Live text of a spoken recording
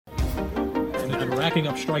racking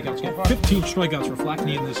up strikeouts. Getting 15 strikeouts for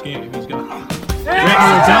Flackney in this game. He's got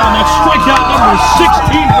Rattler down. That's strikeout number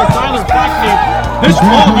 16 for Tyler Flackney. This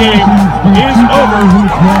ball game is over.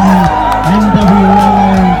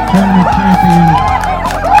 NWA tournament champion.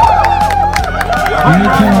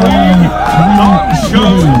 Dog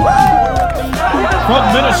Show from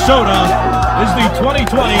Minnesota is the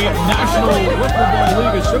 2020 National Wiffle Ball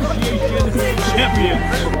League Association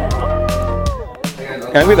champions.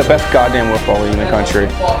 And we're the best goddamn wiffle league in the country.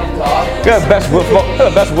 We're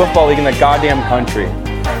the best wiffle league in the goddamn country.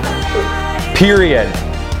 Period.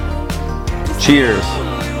 Cheers.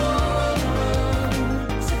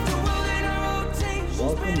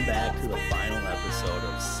 Welcome back to the final episode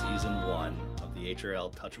of Season 1 of the HRL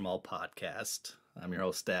Touch 'em All podcast. I'm your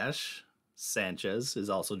host, Stache. Sanchez is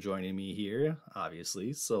also joining me here,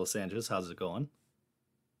 obviously. So, Sanchez, how's it going?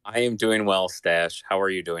 I am doing well, Stache. How are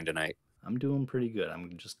you doing tonight? I'm doing pretty good.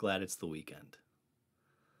 I'm just glad it's the weekend.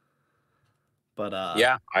 But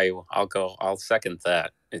yeah, I'll second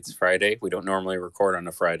that. It's Friday. We don't normally record on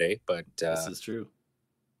a Friday, but this is true.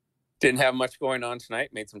 Didn't have much going on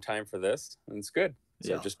tonight. Made some time for this, and it's good.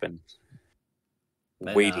 So I've just been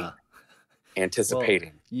waiting,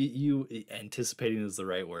 anticipating. Well, you anticipating is the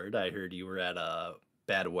right word. I heard you were at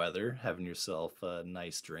bad weather, having yourself a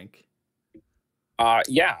nice drink.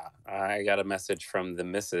 Yeah, I got a message from the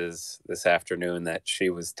missus this afternoon that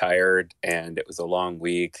she was tired and it was a long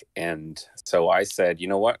week. And so I said, you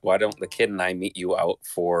know what, why don't the kid and I meet you out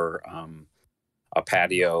for a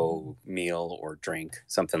patio meal or drink,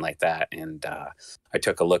 something like that. And I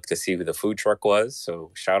took a look to see who the food truck was.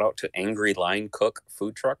 So shout out to Angry Line Cook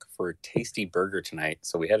Food Truck for a tasty burger tonight.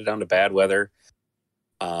 So we headed down to bad weather.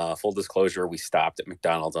 Full disclosure, we stopped at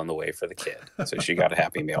McDonald's on the way for the kid. So she got a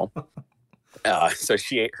Happy Meal. So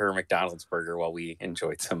she ate her McDonald's burger while we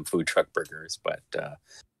enjoyed some food truck burgers. But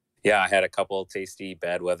yeah, I had a couple of tasty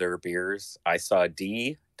bad weather beers. I saw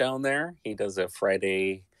D down there. He does a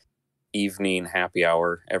Friday evening happy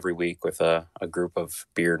hour every week with a group of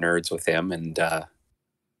beer nerds with him, and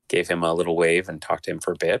gave him a little wave and talked to him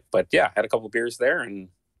for a bit. But yeah, had a couple of beers there and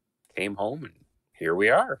came home, and here we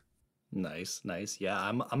are. Nice. Yeah,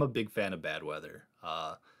 I'm a big fan of bad weather.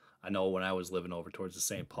 I know when I was living over towards the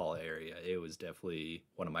St. Paul area, it was definitely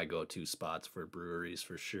one of my go-to spots for breweries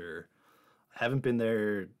for sure. I haven't been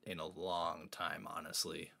there in a long time,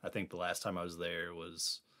 honestly. I think the last time I was there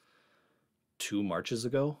was 2 Marches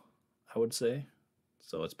ago, I would say.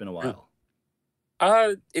 So it's been a while.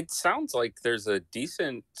 It sounds like there's a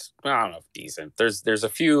decent, I don't know if decent, there's a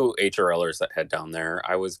few HRLers that head down there.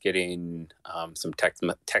 I was getting some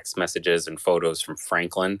text messages and photos from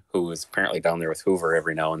Franklin, who was apparently down there with Hoover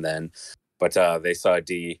every now and then. But they saw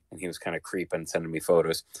D, and he was kind of creeping, sending me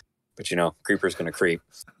photos. But, you know, creeper's going to creep.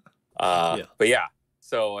 Yeah. But yeah,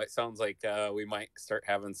 so it sounds like we might start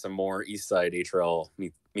having some more East Side HRL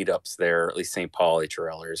meetups there, at least St. Paul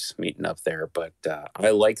HRLers meeting up there. But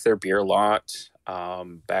I like their beer a lot.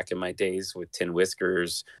 Back in my days with Tin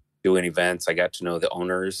Whiskers doing events, I got to know the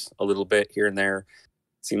owners a little bit here and there.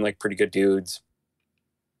 Seemed like pretty good dudes.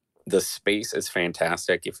 The space is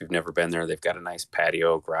fantastic. If you've never been there, they've got a nice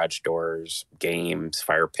patio, garage doors, games,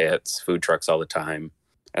 fire pits, food trucks all the time.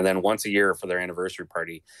 And then once a year for their anniversary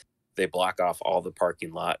party, they block off all the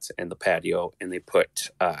parking lots and the patio, and they put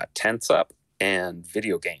tents up and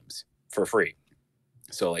video games for free.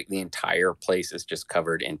 So like the entire place is just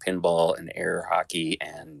covered in pinball and air hockey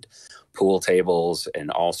and pool tables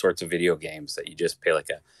and all sorts of video games that you just pay like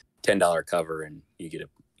a $10 cover and you get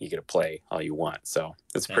to play all you want. So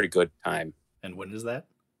it's a pretty good time. And when is that?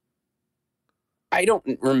 I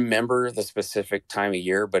don't remember the specific time of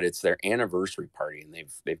year, but it's their anniversary party, and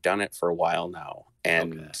they've done it for a while now,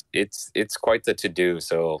 and it's quite the to-do.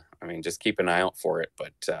 So I mean, just keep an eye out for it.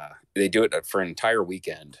 But they do it for an entire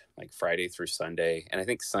weekend, like Friday through Sunday, and I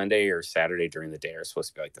think Sunday or Saturday during the day are supposed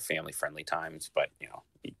to be like the family-friendly times. But you know,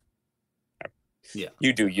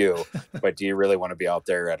 you do you. But do you really want to be out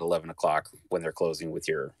there at 11 o'clock when they're closing with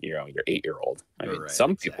your 8-year-old? I mean,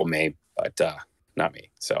 some people may, but not me.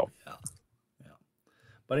 So. Yeah.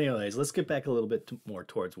 But anyways, let's get back a little bit more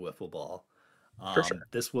towards wiffle ball. For sure.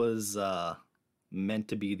 This was meant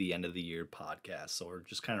to be the end of the year podcast, so we're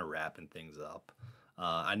just kind of wrapping things up.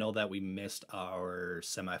 I know that we missed our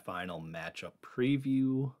semifinal matchup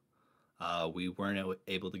preview. We weren't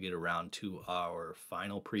able to get around to our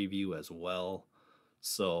final preview as well.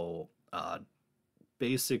 So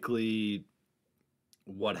basically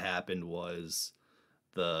what happened was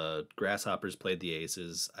the Grasshoppers played the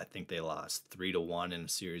Aces. I think they lost 3-1 in a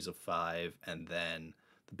series of 5, and then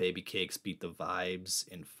the Baby Cakes beat the Vibes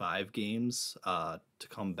in 5 games to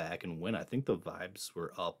come back and win. I think the Vibes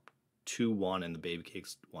were up 2-1, and the Baby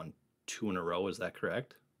Cakes won 2 in a row. Is that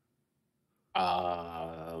correct?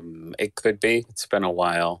 It could be. It's been a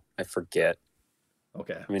while. I forget.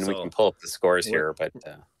 Okay. I mean, we can pull up the scores here, but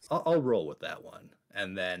I'll roll with that one.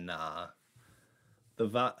 And then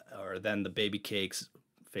then the Baby Cakes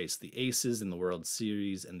faced the Aces in the World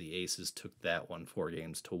Series, and the Aces took that one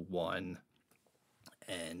 4-1.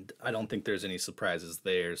 And I don't think there's any surprises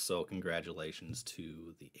there. So congratulations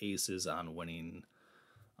to the Aces on winning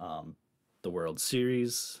the World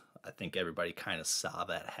Series. I think everybody kind of saw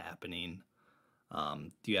that happening.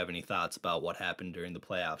 Do you have any thoughts about what happened during the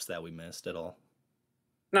playoffs that we missed at all?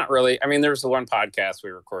 not really. I mean, there was the one podcast we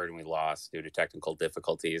recorded and we lost due to technical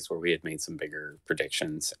difficulties where we had made some bigger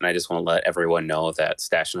predictions. And I just want to let everyone know that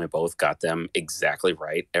Stache and I both got them exactly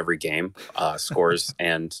right every game, scores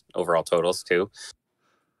and overall totals too.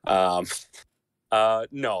 No,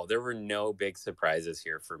 there were no big surprises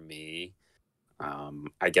here for me.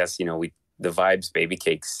 I guess, you know, the Vibes Baby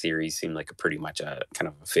Cake series seemed like a pretty much a kind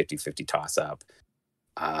of a 50-50 toss up.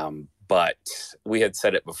 But we had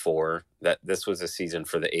said it before that this was a season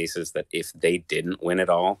for the Aces that if they didn't win it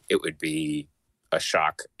all, it would be a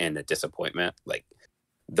shock and a disappointment. Like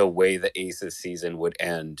the way the Aces season would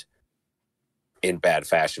end in bad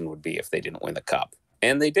fashion would be if they didn't win the cup.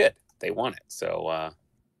 And they did. They won it. So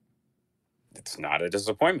it's not a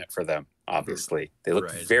disappointment for them, obviously. They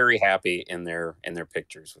look very happy in their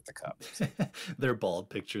pictures with the cup. Their bald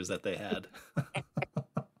pictures that they had.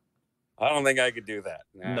 I don't think I could do that.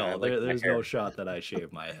 No, there's no shot that I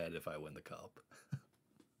shave my head if I win the cup.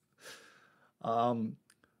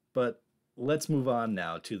 But let's move on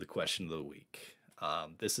now to the question of the week.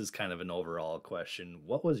 This is kind of an overall question.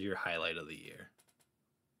 What was your highlight of the year?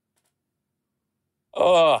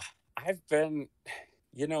 Oh, I've been,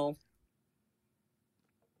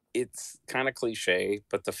 it's kind of cliche,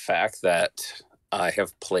 but the fact that I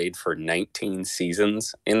have played for 19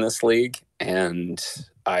 seasons in this league, and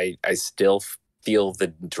I still feel the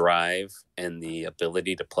drive and the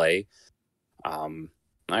ability to play. I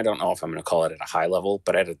don't know if I'm going to call it at a high level,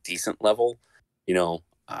 but at a decent level.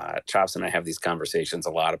 Chops and I have these conversations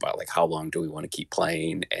a lot about like how long do we want to keep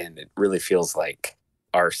playing, and it really feels like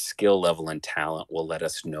our skill level and talent will let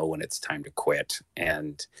us know when it's time to quit.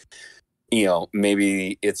 And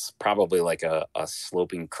maybe it's probably like a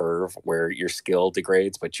sloping curve where your skill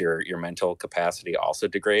degrades, but your mental capacity also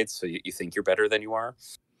degrades. So you think you're better than you are,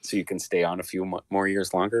 so you can stay on a few more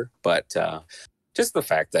years longer. But just the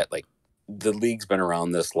fact that like the league's been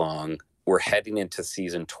around this long, we're heading into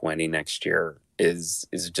season 20 next year is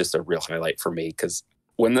just a real highlight for me. Because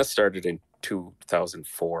when this started in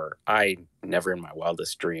 2004, I never in my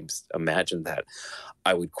wildest dreams imagined that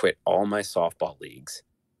I would quit all my softball leagues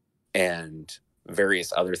and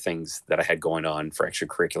various other things that I had going on for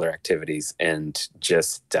extracurricular activities and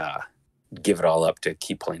just give it all up to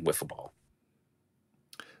keep playing wiffle ball.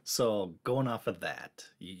 So going off of that,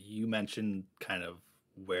 you mentioned kind of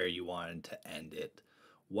where you wanted to end it.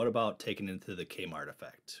 What about taking it to the Kmart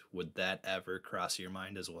effect? Would that ever cross your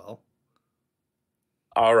mind as well?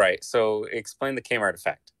 All right. So explain the Kmart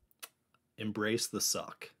effect. Embrace the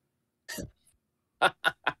suck. I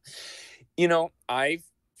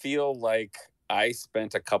feel like I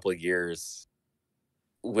spent a couple of years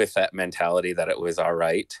with that mentality that it was all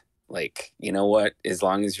right. Like, you know what? As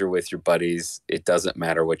long as you're with your buddies, it doesn't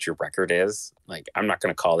matter what your record is. Like, I'm not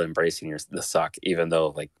going to call it embracing the suck, even though,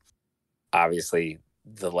 like, obviously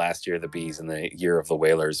the last year of the Bees and the year of the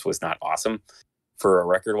Whalers was not awesome for a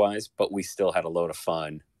record wise, but we still had a load of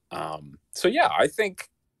fun. So yeah, I think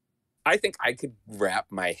I could wrap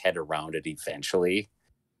my head around it eventually.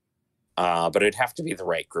 But it'd have to be the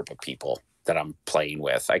right group of people that I'm playing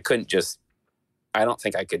with. I don't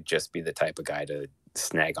think I could just be the type of guy to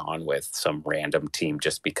snag on with some random team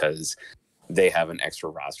just because they have an extra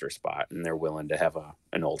roster spot and they're willing to have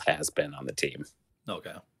an old has-been on the team.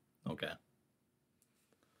 Okay.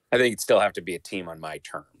 I think it'd still have to be a team on my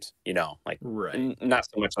terms, right. Not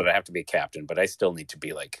so much that I have to be a captain, but I still need to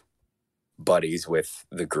be like buddies with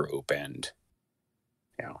the group and,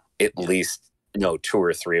 at least know 2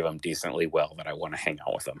 or 3 of them decently well that I want to hang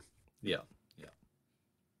out with them. Yeah.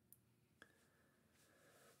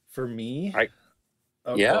 For me,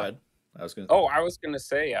 go ahead. I was going to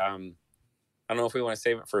say, I don't know if we want to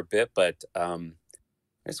save it for a bit, but I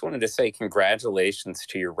just wanted to say congratulations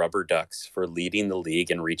to your Rubber Ducks for leading the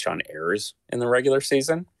league in reach on errors in the regular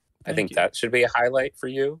season. I think that should be a highlight for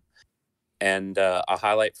you. And a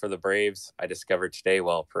highlight for the Braves I discovered today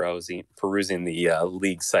while perusing the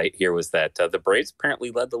league site here was that the Braves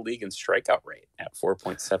apparently led the league in strikeout rate at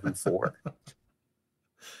 4.74.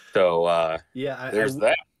 So there's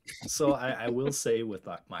that. So I will say with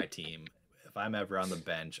my team, if I'm ever on the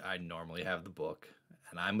bench, I normally have the book,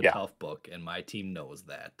 and I'm a Yeah. tough book, and my team knows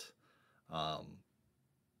that. Um,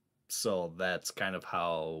 so that's kind of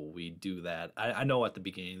how we do that. I know at the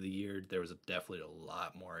beginning of the year there was definitely a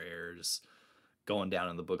lot more errors going down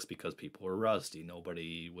in the books because people were rusty.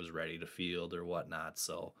 Nobody was ready to field or whatnot.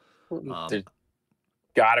 So, There's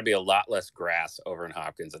got to be a lot less grass over in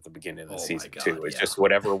Hopkins at the beginning of the oh my season God, too. It's yeah. just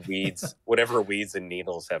whatever weeds and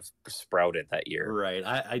needles have sprouted that year. Right.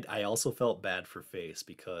 I also felt bad for Face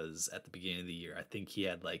because at the beginning of the year, I think he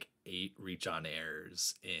had like 8 reach on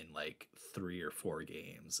errors in like 3 or 4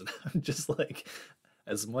 games. And I'm just like,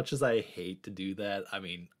 as much as I hate to do that, I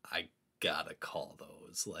mean, I gotta call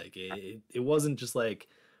those. Like it wasn't just like,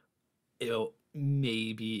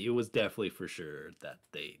 maybe it was definitely for sure that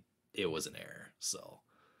it was an error. So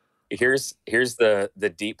Here's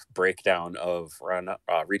the deep breakdown of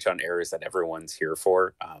reach on errors that everyone's here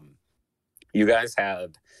for. You guys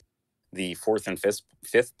had the 4th and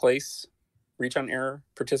 5th place reach on error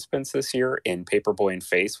participants this year in Paperboy and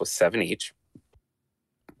Face with 7 each.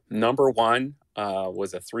 Number 1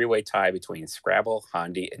 was a 3-way tie between Scrabble,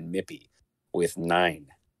 Hondi, and Mippy with 9.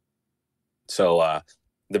 So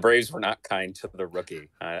the Braves were not kind to the rookie.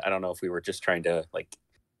 I don't know if we were just trying to like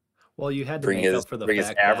well, you had to bring make his up for the bring his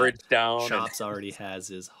fact average that down. Chops already has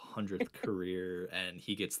his 100th career, and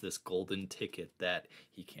he gets this golden ticket that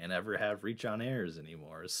he can't ever have reach on errors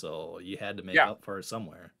anymore. So you had to make Yeah. up for it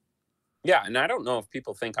somewhere. Yeah, and I don't know if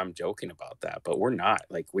people think I'm joking about that, but we're not.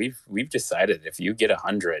 Like we've decided if you get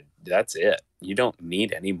 100, that's it. You don't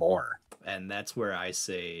need any more. And that's where I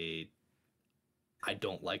say I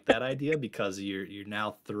don't like that idea because you're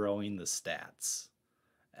now throwing the stats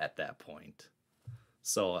at that point.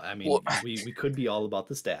 So I mean, Well, we could be all about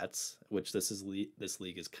the stats, which this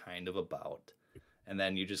league is kind of about, and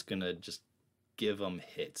then you're just gonna just give them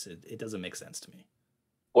hits. It doesn't make sense to me.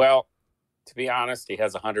 Well, to be honest, he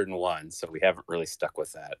has 101, so we haven't really stuck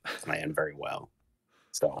with that plan very well.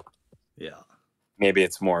 So Yeah, maybe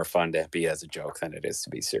it's more fun to be as a joke than it is to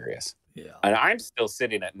be serious. yeah. And I'm still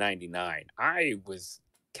sitting at 99. I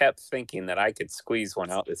kept thinking that I could squeeze one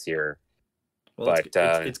out this year. Well,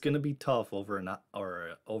 but it's going to be tough over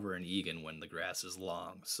an Egan when the grass is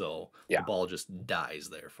long, so Yeah. the ball just dies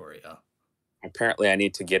there for you. apparently I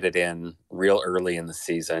need to get it in real early in the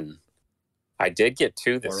season. I did get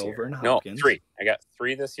 2 this Or year. over in No, Hopkins. 3. I got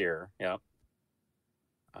 3 this year. Yep.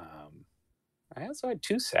 I also had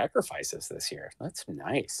 2 sacrifices this year. That's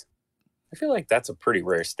nice. I feel like that's a pretty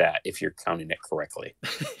rare stat if you're counting it correctly.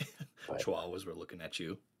 Chihuahuas were looking at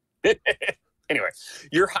you. Anyway,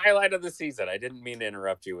 your highlight of the season. I didn't mean to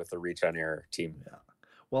interrupt you with the reach on error team. Yeah.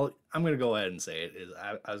 Well, I'm going to go ahead and say it.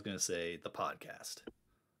 I was going to say the podcast.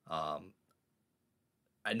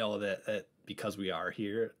 I know that because we are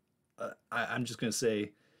here, I'm just going to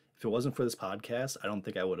say if it wasn't for this podcast, I don't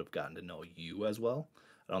think I would have gotten to know you as well.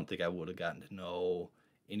 I don't think I would have gotten to know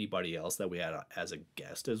anybody else that we had as a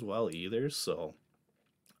guest as well either. So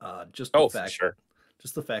just the fact, for sure.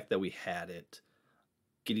 just the fact that we had it,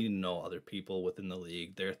 getting to know other people within the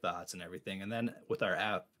league, their thoughts and everything, and then with our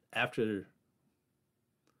app after.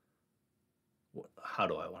 How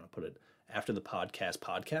do I want to put it? After the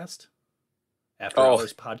podcast? After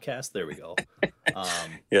hours podcast? There we go.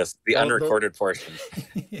 Yes, the unrecorded portion.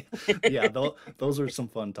 Yeah, those are some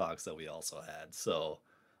fun talks that we also had. So,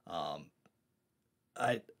 I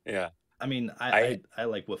mean, I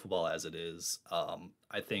like wiffle ball as it is.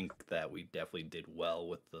 I think that we definitely did well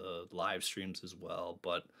with the live streams as well,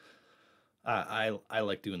 but I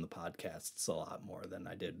like doing the podcasts a lot more than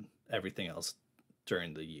I did everything else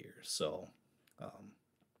during the year. So,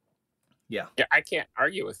 yeah, I can't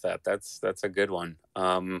argue with that. That's a good one.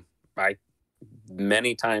 I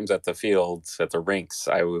many times at the fields, at the rinks,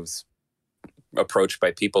 I was approached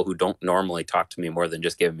by people who don't normally talk to me more than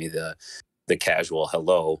just give me the casual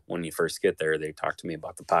hello. When you first get there, they talk to me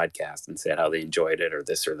about the podcast and said how they enjoyed it or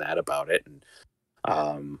this or that about it.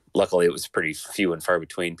 And luckily, it was pretty few and far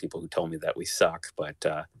between people who told me that we suck, but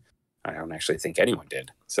I don't actually think anyone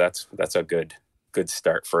did. So that's a good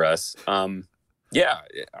start for us.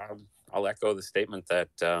 I'll echo the statement that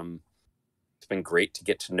it's been great to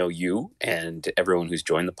get to know you and everyone who's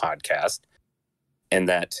joined the podcast, and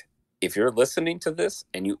that if you're listening to this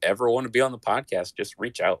and you ever want to be on the podcast, just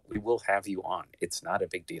reach out. We will have you on. It's not a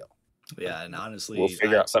big deal. Yeah, and honestly, we'll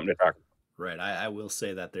figure out something to talk about. Right. I will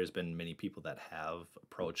say that there's been many people that have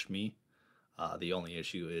approached me. The only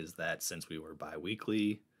issue is that since we were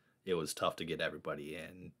bi-weekly, it was tough to get everybody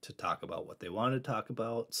in to talk about what they wanted to talk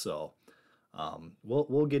about. So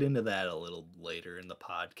we'll get into that a little later in the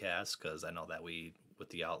podcast because I know that we with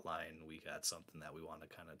the outline, we got something that we want to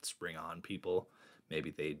kind of spring on people. Maybe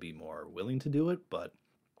they'd be more willing to do it, but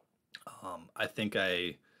I think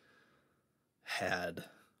I had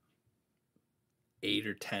 8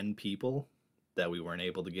 or 10 people that we weren't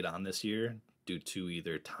able to get on this year due to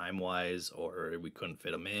either time wise or we couldn't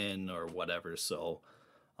fit them in or whatever. So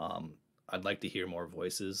I'd like to hear more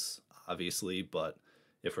voices, obviously, but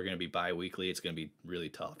if we're going to be bi-weekly, it's going to be really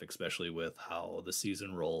tough, especially with how the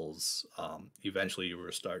season rolls. Eventually,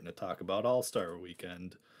 we're starting to talk about All-Star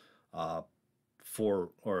Weekend a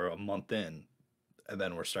month in, and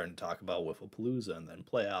then we're starting to talk about Wifflepalooza and then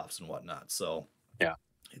playoffs and whatnot. So Yeah.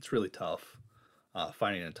 it's really tough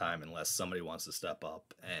finding a time unless somebody wants to step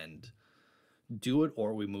up and do it,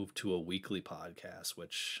 or we move to a weekly podcast,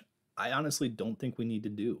 which I honestly don't think we need to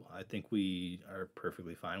do. I think we are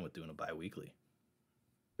perfectly fine with doing a bi-weekly.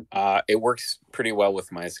 It works pretty well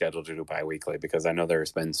with my schedule to do bi-weekly because I know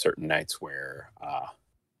there's been certain nights where,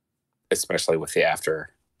 especially with the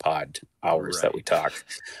after pod hours that we talk,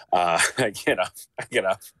 I get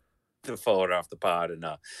off the phone off the pod and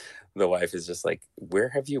the wife is just like, "Where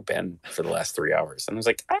have you been for the last 3 hours?" And I was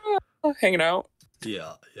like, hanging out.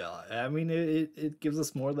 Yeah. I mean, it gives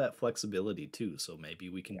us more of that flexibility too. So maybe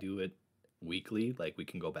we can do it weekly, like we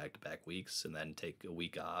can go back to back weeks and then take a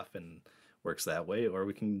week off and works that way, or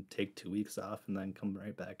we can take 2 weeks off and then come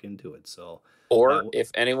right back into it. So, or if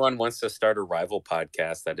anyone wants to start a rival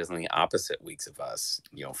podcast that is in the opposite weeks of us,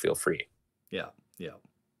 feel free. Yeah.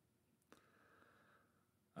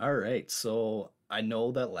 All right. So I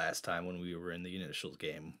know that last time when we were in the initials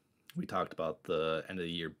game, we talked about the end of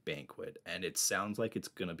the year banquet, and it sounds like it's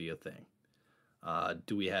going to be a thing.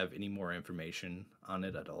 Do we have any more information on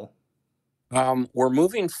it at all? We're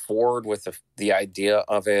moving forward with the idea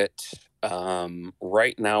of it.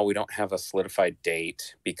 Right now, we don't have a solidified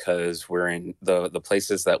date because we're in the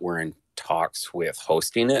places that we're in talks with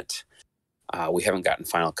hosting it. We haven't gotten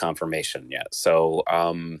final confirmation yet. So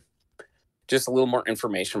just a little more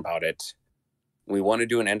information about it. We want to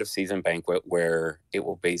do an end of season banquet where it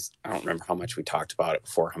will I don't remember how much we talked about it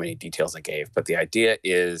before, how many details I gave, but the idea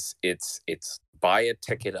is it's buy a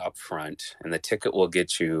ticket up front and the ticket will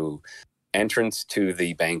get you entrance to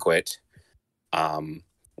the banquet.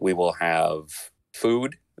 We will have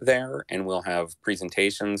food there and we'll have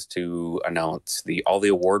presentations to announce all the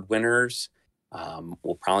award winners.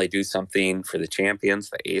 We'll probably do something for the champions,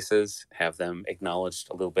 the aces, have them acknowledged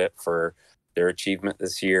a little bit for their achievement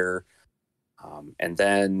this year. And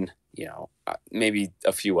then, maybe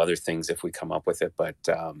a few other things if we come up with it, but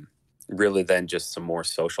really then just some more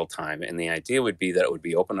social time. And the idea would be that it would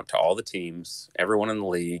be open up to all the teams, everyone in the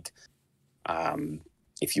league.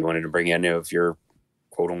 If you wanted to bring any of your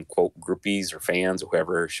quote unquote groupies or fans or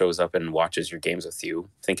whoever shows up and watches your games with you,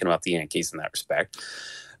 thinking about the Yankees in that respect,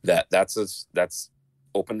 that's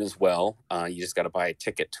open as well. You just got to buy a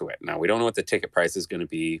ticket to it. Now, we don't know what the ticket price is going to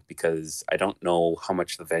be because I don't know how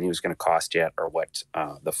much the venue is going to cost yet or what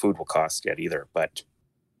the food will cost yet either, but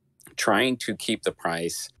trying to keep the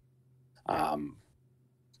price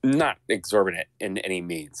not exorbitant in any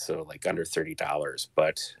means, so like under $30,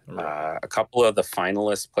 but a couple of the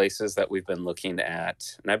finalist places that we've been looking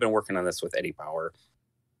at, and I've been working on this with Eddie Bauer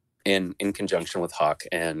in conjunction with Huck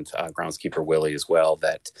and groundskeeper Willie as well,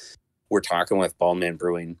 that we're talking with Ballman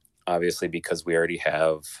Brewing, obviously, because we already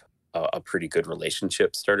have a pretty good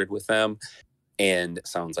relationship started with them. And it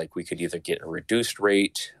sounds like we could either get a reduced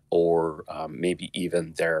rate or maybe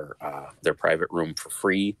even their private room for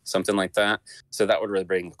free, something like that. So that would really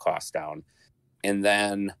bring the cost down. And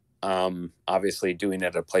then obviously doing it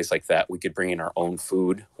at a place like that, we could bring in our own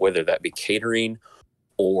food, whether that be catering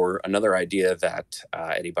or another idea that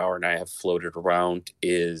Eddie Bauer and I have floated around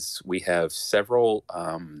is we have several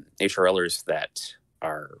HRLers that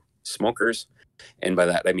are smokers. And by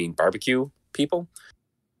that, I mean barbecue people.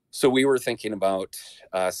 So we were thinking about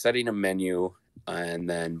setting a menu and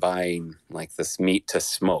then buying like this meat to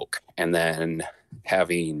smoke and then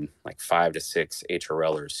having like 5 to 6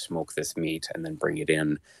 HRLers smoke this meat and then bring it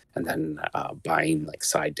in and then buying like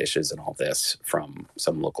side dishes and all this from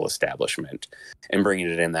some local establishment and bringing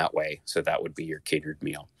it in that way. So that would be your catered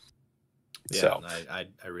meal. Yeah, so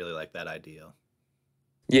I really like that idea.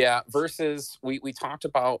 Yeah, versus we talked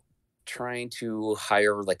about trying to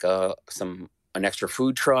hire like an extra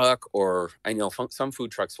food truck, or I know some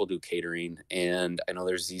food trucks will do catering, and I know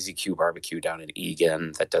there's ZZQ Barbecue down in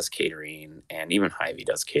Egan that does catering, and even Hy-Vee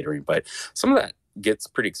does catering, but some of that gets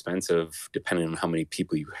pretty expensive depending on how many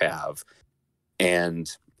people you have. And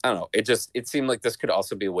I don't know, it seemed like this could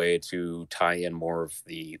also be a way to tie in more of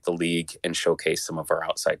the league and showcase some of our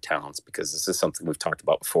outside talents, because this is something we've talked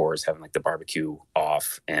about before, is having like the barbecue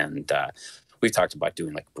off, and we've talked about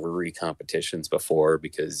doing like brewery competitions before,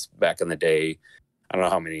 because back in the day, I don't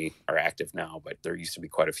know how many are active now, but there used to be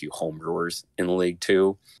quite a few home brewers in the league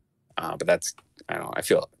too. But that's, I don't know, I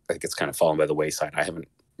feel like it's kind of fallen by the wayside. I haven't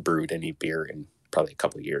brewed any beer in probably a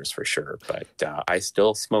couple of years for sure, but I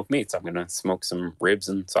still smoke meats. I'm going to smoke some ribs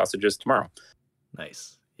and sausages tomorrow.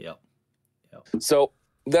 Nice. Yep. So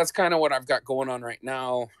that's kind of what I've got going on right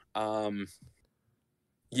now.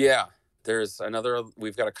 Yeah,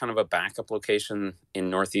 we've got a kind of a backup location in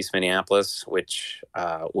Northeast Minneapolis, which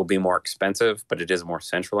will be more expensive, but it is a more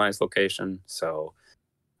centralized location. So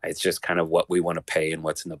it's just kind of what we want to pay and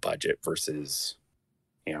what's in the budget versus,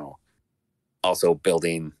 also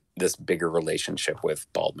building this bigger relationship with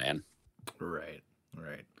Bald Man. Right.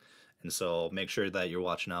 And so make sure that you're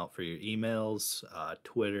watching out for your emails,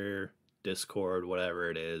 Twitter, Discord, whatever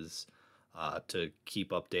it is, to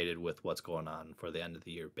keep updated with what's going on for the end of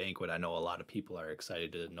the year banquet. I know a lot of people are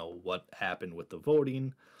excited to know what happened with the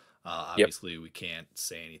voting. Obviously, we can't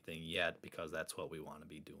say anything yet because that's what we want to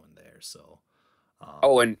be doing there. So,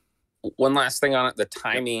 and one last thing on it, the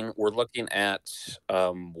timing, we're looking at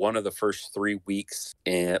one of the first 3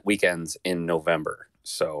 weekends in November.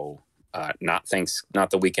 So not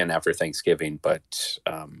the weekend after Thanksgiving, but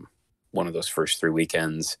one of those first 3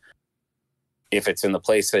 weekends. If it's in the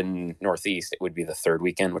place in Northeast, it would be the third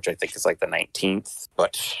weekend, which I think is like the 19th.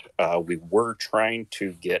 But we were trying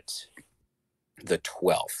to get the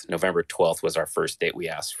 12th. November 12th was our first date we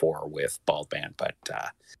asked for with Bald Man, but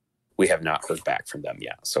we have not heard back from them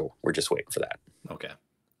yet. So we're just waiting for that. Okay.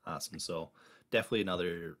 Awesome. So definitely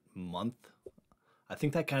another month. I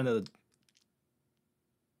think that kind of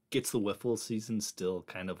gets the wiffle season still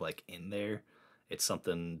kind of like in there. It's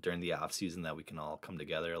something during the off season that we can all come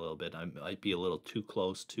together a little bit. I might be a little too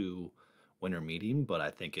close to winter meeting, but I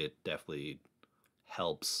think it definitely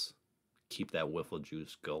helps keep that wiffle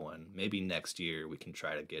juice going. Maybe next year we can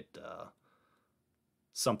try to get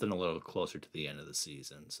something a little closer to the end of the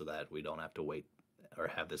season so that we don't have to wait or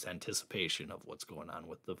have this anticipation of what's going on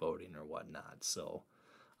with the voting or whatnot. So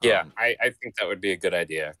yeah, I think that would be a good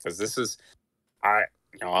idea, because this is,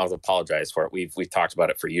 I'll apologize for it. We've talked about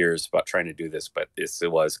it for years about trying to do this, but it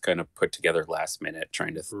was kind of put together last minute,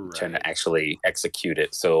 trying to actually execute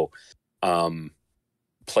it. So,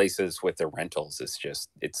 places with the rentals is just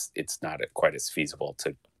it's not quite as feasible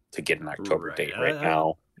to get an October date right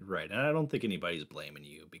now. Right, and I don't think anybody's blaming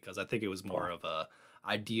you, because I think it was more of a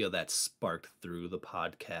idea that sparked through the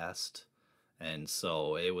podcast, and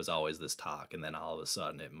so it was always this talk, and then all of a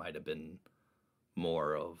sudden it might have been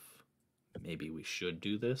more of, maybe we should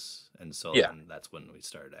do this, and so then that's when we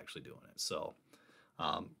started actually doing it. So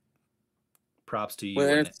props to you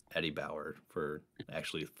and Eddie Bauer for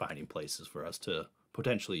actually finding places for us to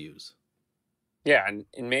potentially use. Yeah, and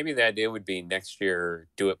maybe the idea would be next year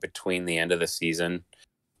do it between the end of the season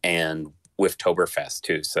and Wifftoberfest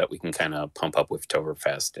too, so that we can kind of pump up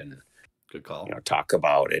Wifftoberfest and good call. Talk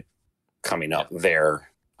about it coming up there.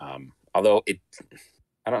 Although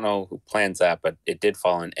I don't know who plans that, but it did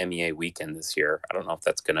fall on MEA weekend this year. I don't know if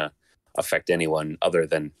that's going to affect anyone other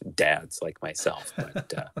than dads like myself.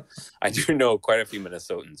 But I do know quite a few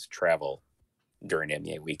Minnesotans travel during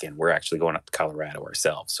MEA weekend. We're actually going up to Colorado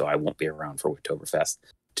ourselves, so I won't be around for Wifftoberfest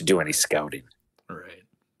to do any scouting. Right.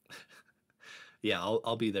 Yeah,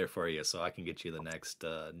 I'll be there for you, so I can get you the next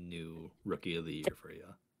new Rookie of the Year for you.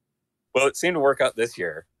 Well, it seemed to work out this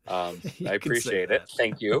year. I appreciate it.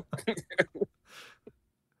 Thank you.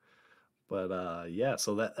 But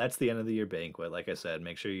so that's the end of the year banquet. Like I said,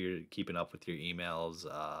 make sure you're keeping up with your emails,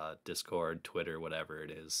 Discord, Twitter, whatever it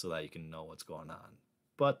is, so that you can know what's going on.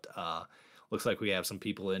 But looks like we have some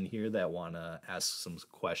people in here that want to ask some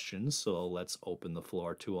questions, so let's open the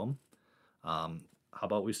floor to them. How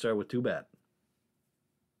about we start with Too Bad?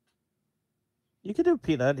 You could do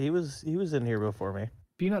Peanut. He was in here before me.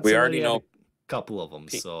 Peanut. We already know a couple of them.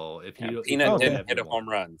 So if you Peanut didn't hit a home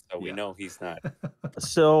run, so we know he's not.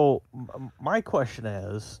 So my question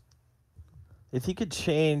is, if you could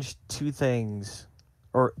change two things,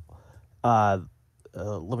 or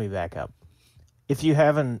let me back up. If you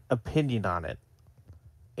have an opinion on it,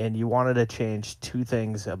 and you wanted to change two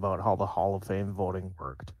things about how the Hall of Fame voting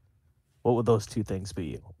worked, what would those two things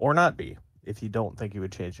be, or not be, if you don't think you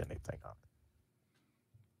would change anything on it?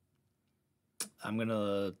 I'm going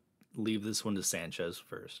to leave this one to Sanchez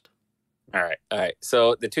first. All right.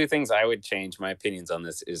 So the two things I would change my opinions on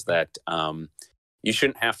this is that you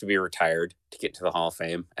shouldn't have to be retired to get to the Hall of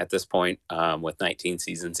Fame at this point, with 19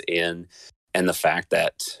 seasons in, and the fact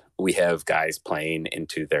that we have guys playing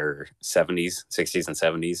into their 70s, 60s and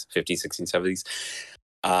 70s, 50s, 60s,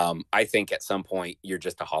 70s. I think at some point you're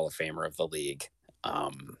just a Hall of Famer of the league.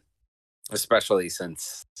 especially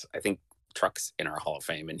since I think Truck's in our Hall of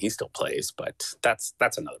Fame and he still plays, but that's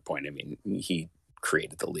another point. I mean, he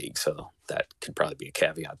created the league, so that could probably be a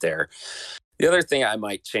caveat there. The other thing I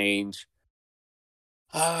might change,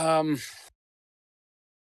 that's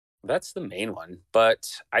the main one, but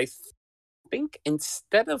I think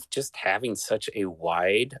instead of just having such a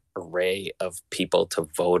wide array of people to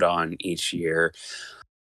vote on each year,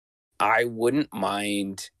 I wouldn't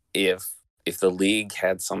mind if the league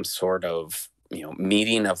had some sort of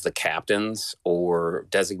meeting of the captains or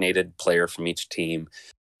designated player from each team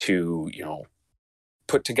to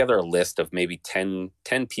put together a list of maybe 10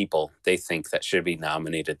 people they think that should be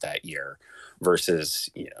nominated that year versus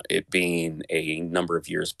it being a number of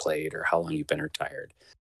years played or how long you've been retired.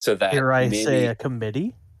 So that Here I say a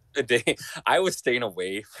committee. I was staying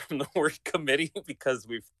away from the word committee because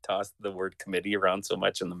we've tossed the word committee around so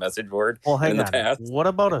much in the message board in the past. What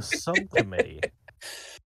about a subcommittee?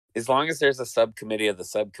 As long as there's a subcommittee of the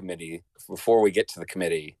subcommittee before we get to the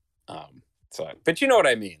committee. But you know what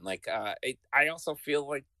I mean? Like, I also feel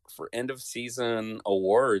like for end of season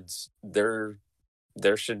awards, there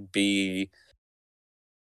should be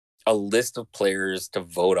a list of players to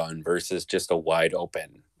vote on versus just a wide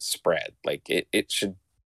open spread. Like it should,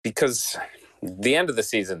 because the end of the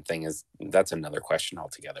season thing that's another question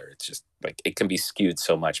altogether. It's just like it can be skewed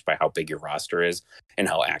so much by how big your roster is and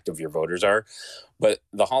how active your voters are. But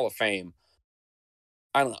the Hall of Fame,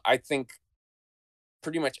 I don't know. I think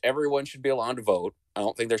pretty much everyone should be allowed to vote. I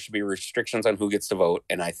don't think there should be restrictions on who gets to vote.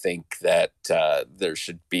 And I think that there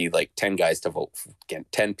should be like 10 guys to vote for, again,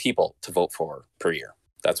 10 people to vote for per year.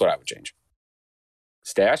 That's what I would change.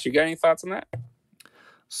 Stache, you got any thoughts on that?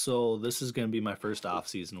 So this is going to be my first off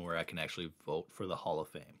season where I can actually vote for the Hall of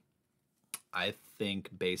Fame. I think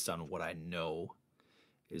based on what I know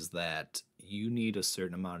is that you need a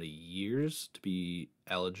certain amount of years to be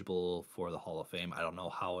eligible for the Hall of Fame. I don't know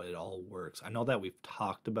how it all works. I know that we've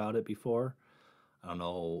talked about it before. I don't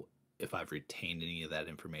know if I've retained any of that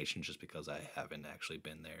information just because I haven't actually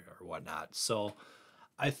been there or whatnot. So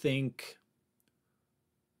I think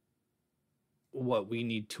what we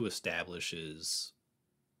need to establish is,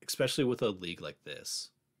 especially with a league like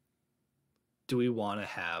this, do we want to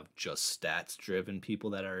have just stats driven people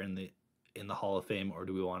that are in the Hall of Fame, or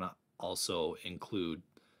do we want to also include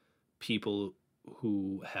people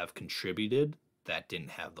who have contributed that didn't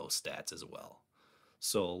have those stats as well?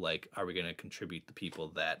 So like, are we going to contribute the people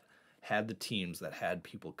that had the teams that had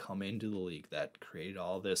people come into the league that created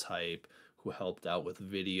all this hype, who helped out with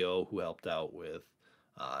video, who helped out with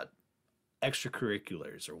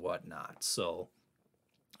extracurriculars or whatnot? So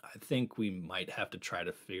I think we might have to try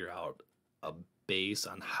to figure out a base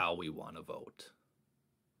on how we want to vote.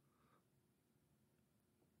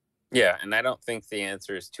 Yeah, and I don't think the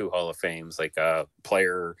answer is 2 Hall of Fames, like a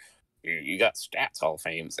player. You got stats Hall of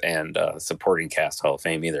Fames and supporting cast Hall of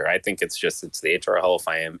Fame either. I think it's the HR Hall of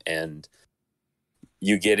Fame, and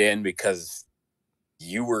you get in because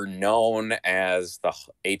you were known as the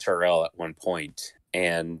HRL at one point,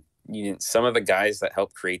 and some of the guys that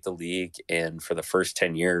helped create the league and for the first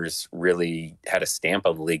 10 years really had a stamp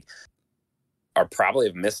on the league are probably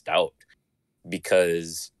have missed out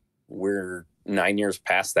because we're 9 years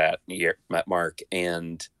past that mark,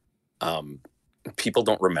 and people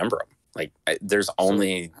don't remember them. Like there's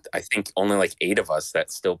only like 8 of us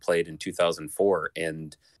that still played in 2004,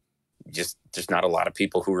 and just not a lot of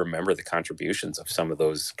people who remember the contributions of some of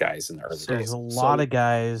those guys in the early days. There's a lot of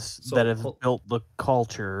guys that have built the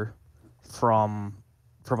culture from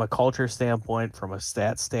a culture standpoint, from a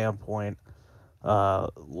stat standpoint,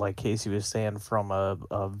 like Casey was saying, from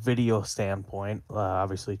a video standpoint.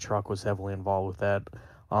 Obviously, Truck was heavily involved with that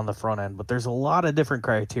on the front end, but there's a lot of different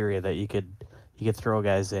criteria that you could throw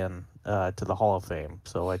guys in to the Hall of Fame.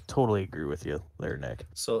 So I totally agree with you there, Nick.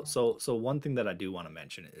 So one thing that I do want to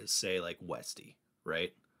mention is, say, like Westy,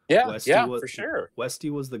 right? Yeah, Westy for sure. Westy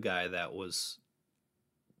was the guy that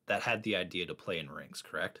had the idea to play in rings,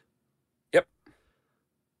 correct? Yep.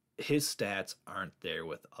 His stats aren't there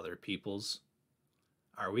with other people's.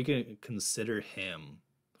 Are we going to consider him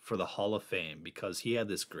for the Hall of Fame because he had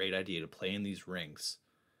this great idea to play in these rinks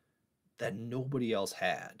that nobody else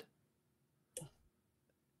had?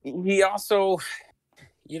 He also,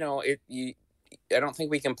 I don't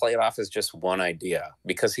think we can play it off as just one idea,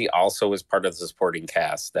 because he also was part of the supporting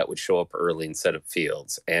cast that would show up early and set up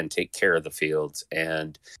fields and take care of the fields.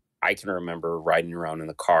 And I can remember riding around in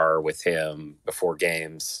the car with him before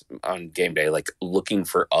games on game day, like looking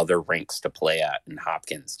for other rinks to play at in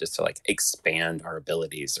Hopkins, just to like expand our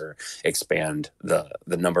abilities or expand the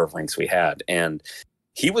number of rinks we had. And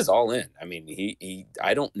he was all in. I mean,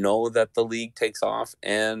 I don't know that the league takes off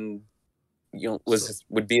and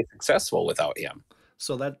would be successful without him.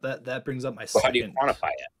 So that brings up my So second. how do you quantify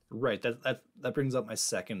it? Right. That brings up my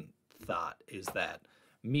second thought is that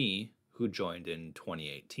me, who joined in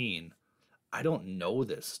 2018, I don't know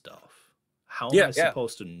this stuff. How am I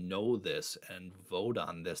supposed to know this and vote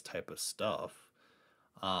on this type of stuff?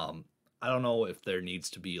 I don't know if there needs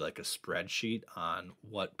to be like a spreadsheet on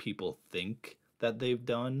what people think that they've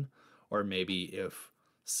done, or maybe if,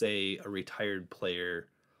 say, a retired player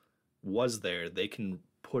was there, they can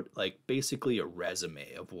put like basically a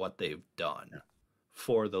resume of what they've done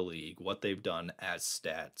for the league, what they've done as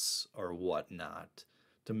stats or whatnot,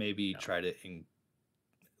 to maybe try to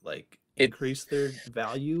increase their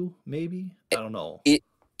value. Maybe I don't know.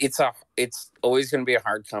 It's always going to be a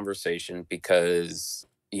hard conversation because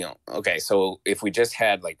okay, so if we just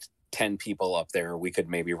had like 10 people up there, we could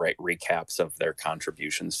maybe write recaps of their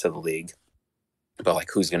contributions to the league, but like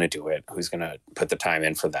who's going to do it, who's going to put the time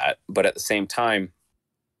in for that. But at the same time,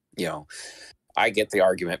 I get the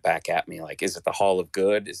argument back at me, like, is it the Hall of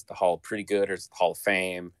Good? Is it the Hall of Pretty Good? Or is it the Hall of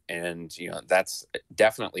Fame? And, that's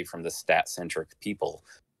definitely from the stat-centric people.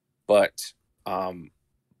 But, I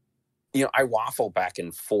waffle back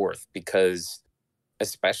and forth because,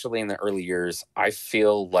 especially in the early years, I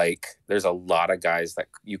feel like there's a lot of guys that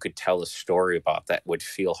you could tell a story about that would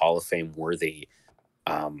feel Hall of Fame worthy,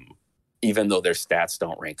 even though their stats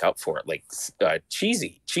don't rank up for it. Like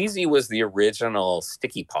Cheesy was the original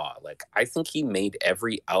sticky paw. Like, I think he made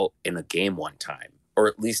every out in a game one time, or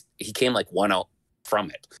at least he came like one out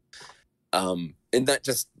from it. And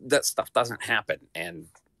that stuff doesn't happen. And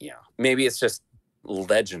maybe it's just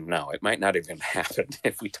legend. No, it might not even happen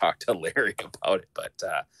if we talk to Larry about it. But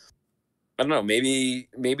I don't know. Maybe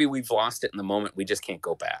we've lost it in the moment. We just can't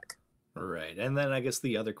go back. Right. And then I guess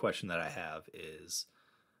the other question that I have is,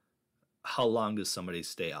 how long does somebody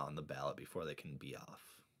stay on the ballot before they can be off?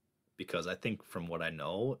 Because I think from what I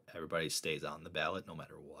know, everybody stays on the ballot no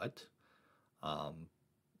matter what.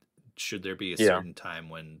 Should there be a certain time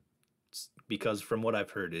when, because from what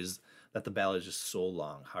I've heard is that the ballot is just so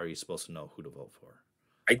long, how are you supposed to know who to vote for?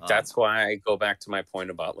 That's why I go back to my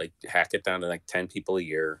point about like hack it down to like 10 people a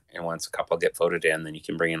year. And once a couple get voted in, then you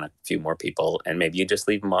can bring in a few more people, and maybe you just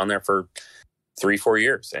leave them on there for 3-4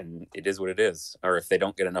 years, and it is what it is. Or if they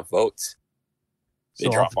don't get enough votes, they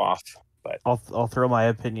drop off. But I'll throw my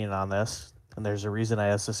opinion on this, and there's a reason I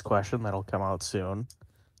asked this question that'll come out soon.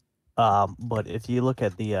 But if you look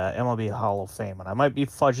at the MLB Hall of Fame, and I might be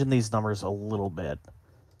fudging these numbers a little bit,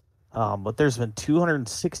 but there's been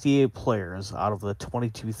 268 players out of the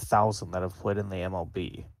 22,000 that have played in the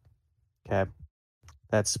MLB. Okay,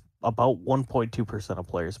 that's about 1.2% of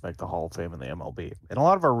players make the Hall of Fame in the MLB, and a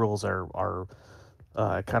lot of our rules are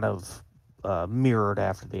kind of mirrored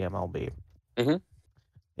after the MLB. Mm-hmm.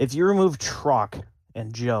 If you remove Truck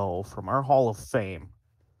and Joe from our Hall of Fame,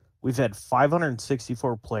 we've had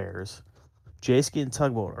 564 players. Jayski and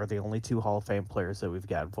Tugboat are the only 2 Hall of Fame players that we've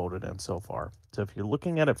got voted in so far. So if you're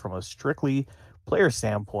looking at it from a strictly player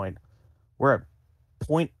standpoint, we're at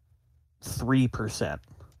 0.3%.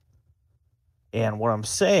 And what I'm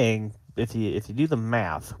saying, if you do the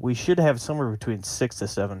math, we should have somewhere between 6 to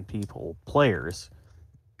 7 players,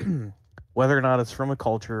 whether or not it's from a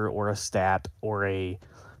culture or a stat or a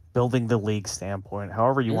building the league standpoint,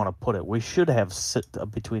 however you want to put it, we should have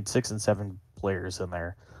between 6 and 7 players in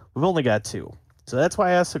there. We've only got 2. So that's why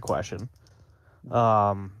I asked the question.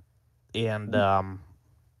 Yeah,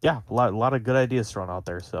 a lot of good ideas thrown out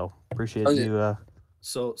there. So appreciate you.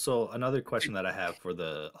 So another question that I have for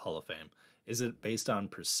the Hall of Fame, is it based on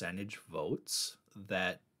percentage votes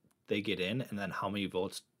that they get in, and then how many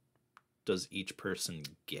votes does each person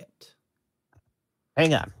get?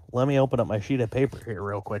 Hang on. Let me open up my sheet of paper here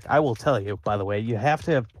real quick. I will tell you, by the way, you have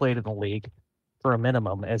to have played in the league for a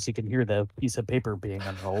minimum, as you can hear the piece of paper being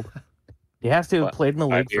unrolled. You have to have played in the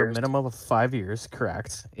league for a minimum of 5 years,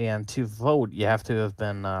 correct. And to vote, you have to have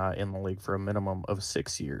been in the league for a minimum of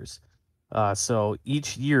 6 years. So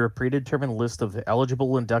each year, a predetermined list of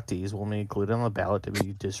eligible inductees will be included on the ballot to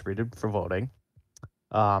be distributed for voting.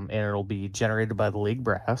 And it'll be generated by the league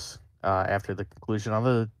brass after the conclusion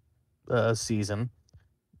of the season.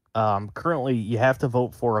 Currently, you have to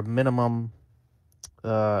vote for a minimum.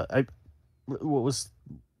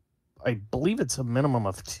 I believe it's a minimum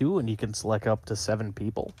of 2, and you can select up to 7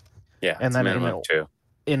 people. Yeah, and then minimum of 2.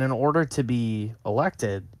 And in order to be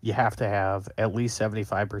elected, you have to have at least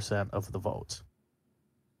 75% of the votes.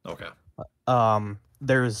 Okay.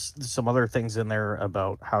 There's some other things in there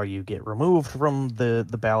about how you get removed from the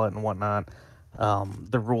ballot and whatnot.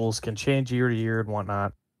 The rules can change year to year and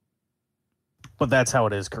whatnot. But that's how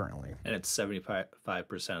it is currently. And it's 75%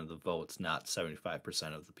 of the votes, not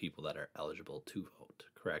 75% of the people that are eligible to vote,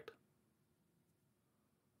 correct?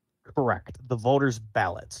 Correct. The voters'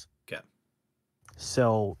 ballots. Okay.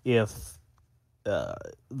 So if I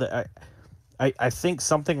think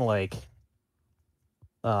something like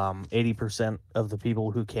 80% of the people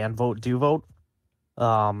who can vote do vote.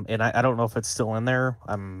 And I don't know if it's still in there.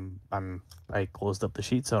 I closed up the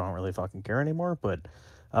sheet, so I don't really fucking care anymore. But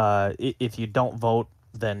if you don't vote,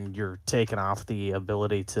 then you're taking off the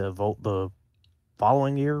ability to vote the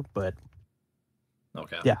following year. But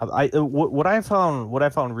Okay. yeah, what I found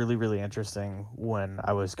really, really interesting when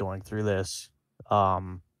I was going through this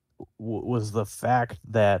was the fact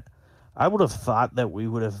that I would have thought that we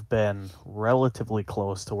would have been relatively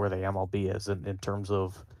close to where the MLB is in terms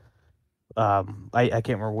of I can't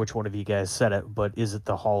remember which one of you guys said it, but is it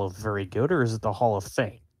the Hall of Very Good or is it the Hall of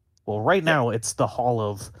Fame? Well, right now it's the Hall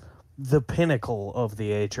of the pinnacle of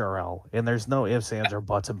the HRL, and there's no ifs, ands, or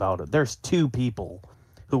buts about it. There's two people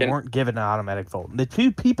who weren't given an automatic vote. And the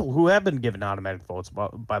two people who have been given automatic votes,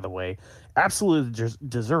 by the way, absolutely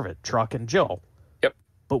deserve it, Truck and Joe. Yep.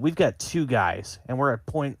 But we've got two guys, and we're at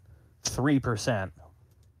 0.3%.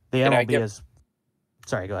 The MLB is...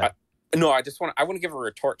 Sorry, go ahead. No, I want to give a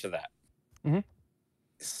retort to that. Mm-hmm.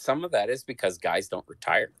 Some of that is because guys don't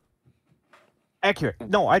retire. Accurate.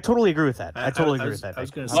 No, I totally agree with that. I totally agree with that. I was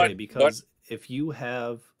going to say, because if you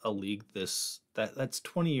have a league that's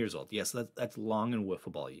 20 years old, yes, that's long in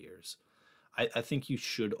wiffle ball years. I think you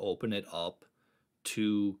should open it up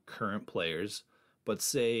to current players, but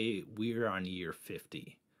say we're on year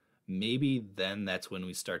 50. Maybe then that's when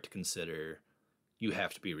we start to consider you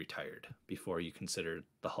have to be retired before you consider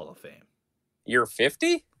the Hall of Fame. Year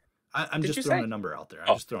 50? I'm just throwing a number out there.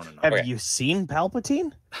 I'm just throwing a number. Have you seen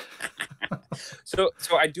Palpatine? So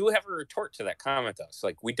I do have a retort to that comment, though. So,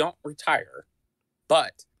 we don't retire,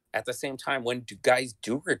 but at the same time, when guys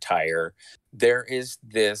do retire, there is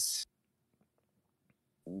this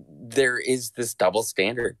double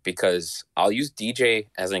standard, because I'll use DJ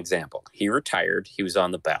as an example. He retired. He was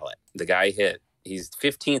on the ballot. The guy he's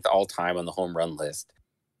 15th all time on the home run list.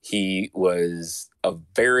 He was a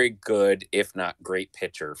very good, if not great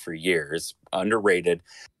pitcher for years, underrated.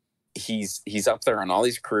 He's up there on all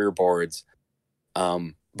these career boards,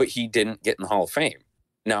 but he didn't get in the Hall of Fame.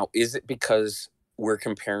 Now, is it because we're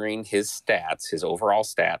comparing his stats, his overall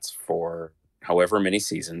stats for however many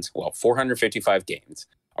seasons, 455 games,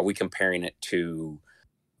 are we comparing it to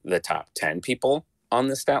the top 10 people on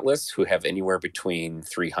the stat list who have anywhere between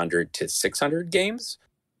 300 to 600 games?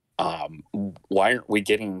 Why aren't we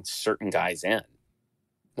getting certain guys in?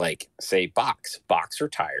 Like, say, Box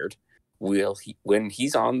retired. When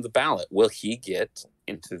he's on the ballot, will he get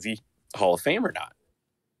into the Hall of Fame or not?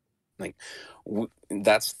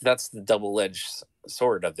 That's the double-edged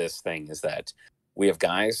sword of this thing, is that we have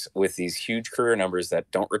guys with these huge career numbers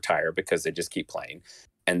that don't retire because they just keep playing.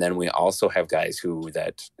 And then we also have guys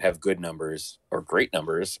that have good numbers or great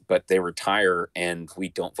numbers, but they retire and we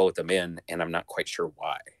don't vote them in, and I'm not quite sure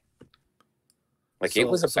why. It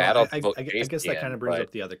was a battle. I guess that kind of brings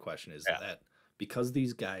up the other question, is that because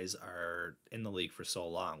these guys are in the league for so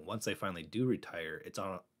long, once they finally do retire,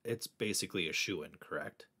 it's basically a shoo-in,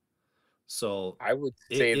 correct? So I would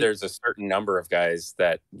say there's a certain number of guys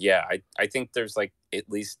that, I think there's at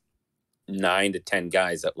least 9 to 10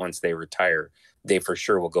 guys that once they retire, they for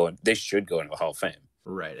sure will go. They should go into the Hall of Fame.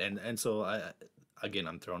 Right, and so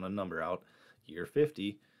I'm throwing a number out. Year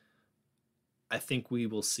 50. I think we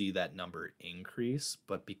will see that number increase,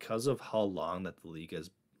 but because of how long that the league has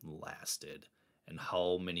lasted and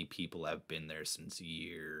how many people have been there since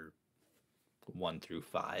year 1 through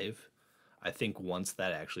 5, I think once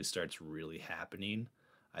that actually starts really happening,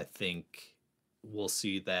 I think we'll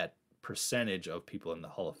see that percentage of people in the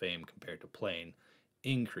Hall of Fame compared to playing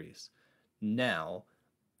increase. Now,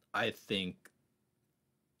 I think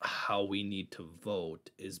how we need to vote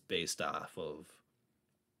is based off of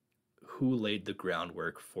who laid the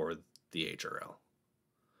groundwork for the HRL.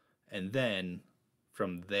 And then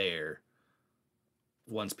from there,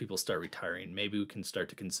 once people start retiring, maybe we can start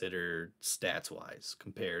to consider stats-wise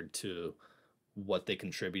compared to what they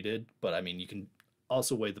contributed. But, I mean, you can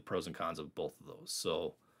also weigh the pros and cons of both of those.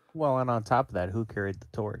 So, well, and on top of that, who carried the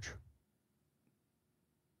torch?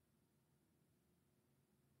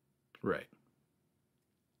 Right.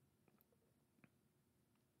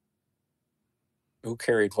 Who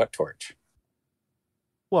carried what torch?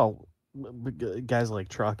 Well, guys like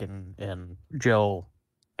Truck and Joe,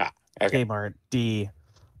 Okay. Kmart, D,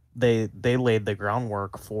 they laid the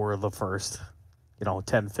groundwork for the first,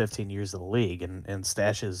 10, 15 years of the league, and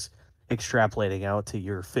Stache is extrapolating out to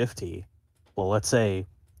year 50. Well, let's say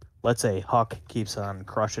Huck keeps on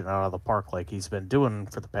crushing it out of the park like he's been doing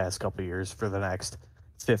for the past couple of years for the next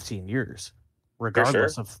 15 years,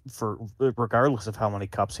 regardless regardless of how many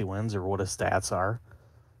cups he wins or what his stats are.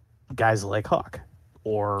 Guys like Huck,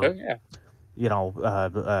 or Oh yeah.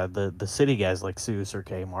 the city guys like Seuss or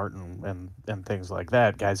K Martin and things like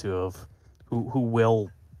that, guys who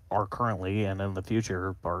are currently and in the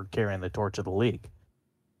future are carrying the torch of the league.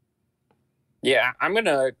 Yeah, I'm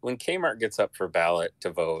gonna when Kmart gets up for ballot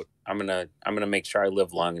to vote, I'm gonna make sure I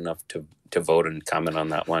live long enough to vote and comment on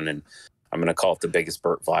that one, and I'm gonna call it the biggest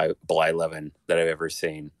Burt Blyleven that I've ever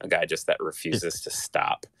seen. A guy just that refuses to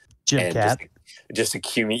stop Jim and Cat. just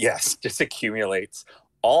accumulates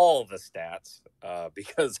all the stats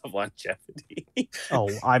because of longevity. Oh,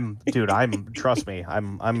 trust me,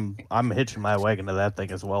 I'm hitching my wagon to that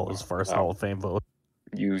thing as well as far as Hall of Fame vote.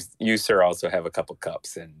 You sir also have a couple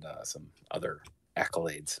cups and some other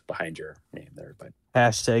accolades behind your name there, but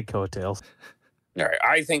Hashtag coattails. all right,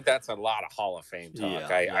 I think that's a lot of Hall of Fame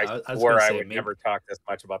talk. I I was swore gonna I say, would maybe- never talk this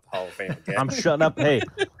much about the Hall of Fame again. I'm shutting up. Hey,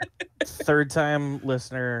 third time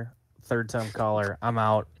listener, third time caller. I'm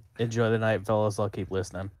out. Enjoy the night, fellas. I'll keep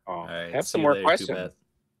listening. All right, Have see some you more later, questions. Two-Beth.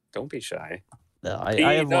 Don't be shy. No, I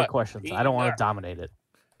have more Peanut. questions. I don't want Peanut. to dominate it.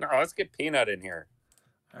 No, let's get Peanut in here.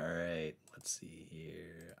 All right, let's see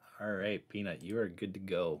here. All right, Peanut, you are good to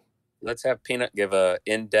go. Let's have Peanut give a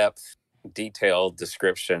in-depth, detailed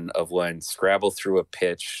description of when Scrabble threw a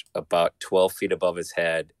pitch about 12 feet above his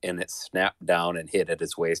head and it snapped down and hit at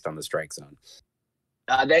his waist on the strike zone.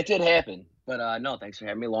 That did happen, but no, thanks for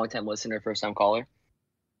having me. Long-time listener, first-time caller.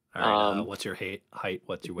 All right, what's your height?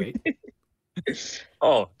 What's your weight?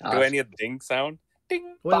 Oh, do I need a ding sound?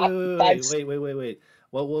 Ding. Wait.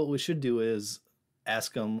 What we should do is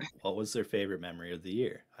ask them what was their favorite memory of the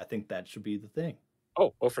year. I think that should be the thing.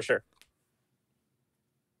 Oh, for sure.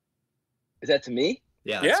 Is that to me?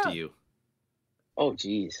 Yeah, that's Yeah. to you. Oh,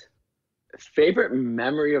 geez. Favorite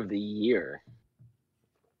memory of the year?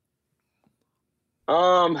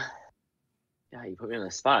 Yeah, you put me on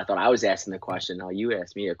the spot. I thought I was asking the question. Now you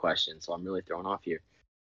asked me a question, so I'm really thrown off here.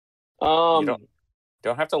 You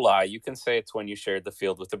don't have to lie. You can say it's when you shared the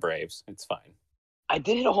field with the Braves. It's fine. I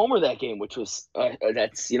did hit a homer that game, which was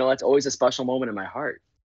that's always a special moment in my heart.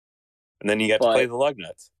 And then you got to play the lug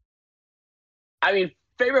nuts. I mean,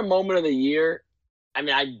 favorite moment of the year. I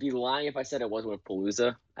mean, I'd be lying if I said it wasn't with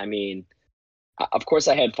Palooza. I mean, of course,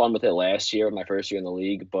 I had fun with it last year, my first year in the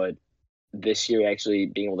league, but this year actually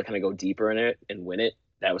being able to kind of go deeper in it and win it,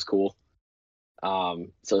 that was cool.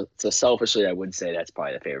 So selfishly, I would say that's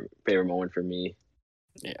probably the favorite moment for me.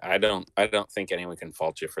 Yeah, I don't think anyone can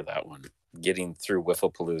fault you for that one. Getting through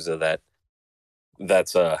Wifflepalooza,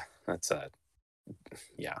 that's a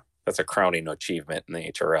crowning achievement in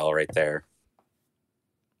the HRL right there.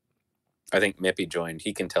 I think Mippy joined.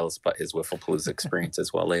 He can tell us about his Wifflepalooza experience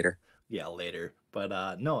as well later. Yeah, later.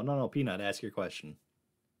 But no, Peanut, ask your question.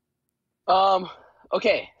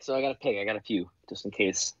 Okay, so I got to pick. I got a few just in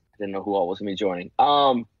case I didn't know who all was gonna be joining.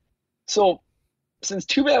 So since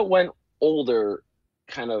Two-Bat went older,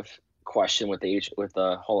 kind of question with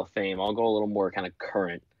the Hall of Fame, I'll go a little more kind of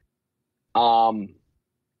current.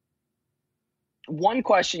 One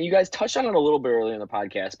question, you guys touched on it a little bit earlier in the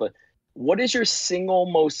podcast, but what is your single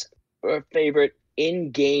most favorite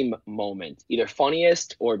in-game moment? Either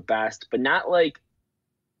funniest or best, but not like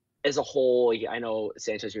as a whole. Like, I know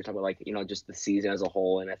Sanchez, you're talking about like, just the season as a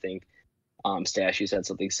whole, and I think Stache, you said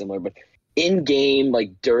something similar, but in-game,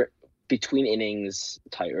 like between innings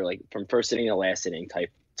type, or like from first inning to last inning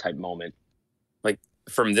type moment. Like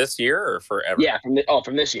from this year or forever? Yeah,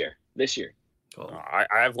 from this year. Cool. I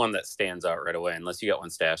have one that stands out right away, unless you got one,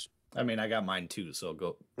 Stache. I mean, I got mine too, so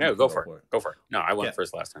go. No, go for it. Go for it. No, I went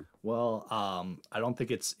first last time. Well, I don't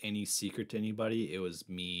think it's any secret to anybody. It was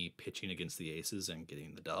me pitching against the Aces and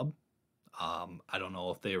getting the dub. I don't know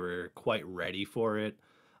if they were quite ready for it.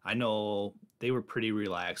 I know they were pretty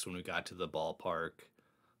relaxed when we got to the ballpark.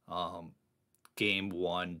 Game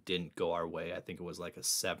 1 didn't go our way. I think it was like a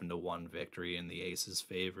 7-1 victory in the Aces'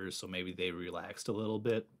 favor, so maybe they relaxed a little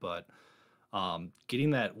bit, but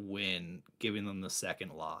getting that win, giving them the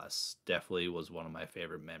second loss, definitely was one of my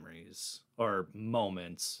favorite memories or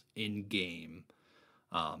moments in game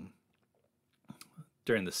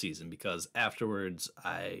during the season, because afterwards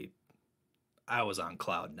I was on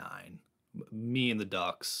cloud 9. Me and the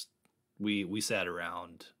Ducks, we sat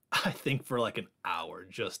around, I think, for like an hour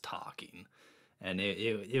just talking, and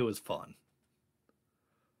it was fun.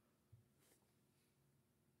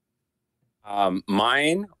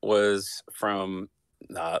 Mine was from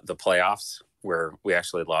the playoffs where we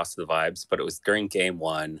actually lost the Vibes, but it was during game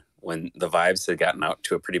 1 when the Vibes had gotten out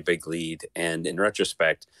to a pretty big lead. And in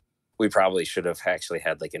retrospect, we probably should have actually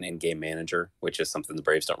had like an in-game manager, which is something the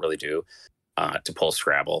Braves don't really do, to pull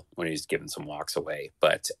Scrabble when he's given some walks away.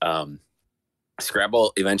 But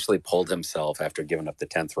Scrabble eventually pulled himself after giving up the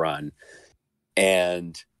 10th run.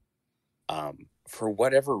 And for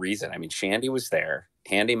whatever reason, I mean, Shandy was there.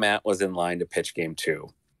 Handy Matt was in line to pitch game 2,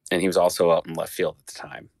 and he was also out in left field at the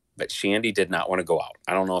time. But Shandy did not want to go out.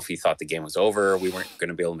 I don't know if he thought the game was over, we weren't going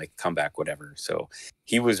to be able to make a comeback, whatever. So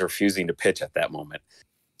he was refusing to pitch at that moment.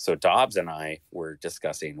 So Dobbs and I were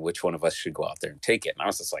discussing which one of us should go out there and take it. And I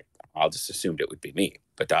was just like, I'll just assumed it would be me.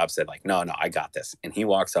 But Dobbs said like, no, I got this. And he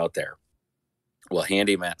walks out there. Well,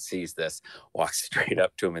 Handy Matt sees this, walks straight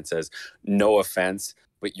up to him and says, no offense,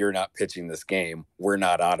 but you're not pitching this game. We're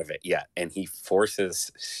not out of it yet. And he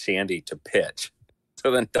forces Shandy to pitch.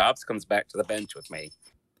 So then Dobbs comes back to the bench with me.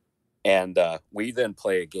 And we then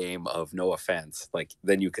play a game of no offense. Like,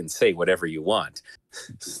 then you can say whatever you want.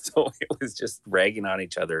 So it was just ragging on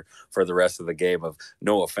each other for the rest of the game of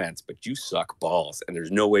no offense, but you suck balls and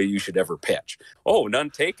there's no way you should ever pitch. Oh, none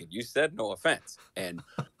taken. You said no offense. And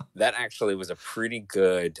that actually was a pretty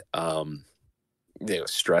good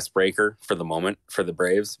stress breaker for the moment for the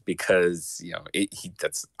Braves, because,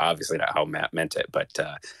 that's obviously not how Matt meant it, but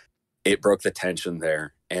it broke the tension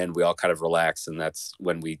there, and we all kind of relaxed. And that's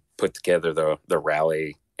when we put together the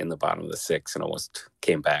rally in the bottom of the 6th and almost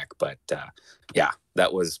came back. But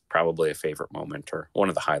that was probably a favorite moment, or one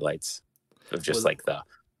of the highlights of just like the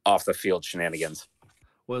off the field shenanigans.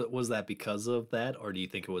 Was that because of that, or do you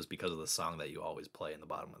think it was because of the song that you always play in the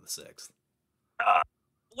bottom of the 6th?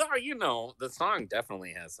 Well, the song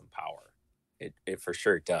definitely has some power. It for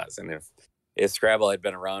sure does. And if Scrabble had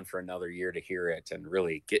been around for another year to hear it and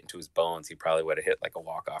really get into his bones, he probably would have hit like a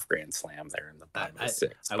walk-off grand slam there in the bottom of the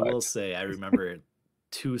 6th. I will say, I remember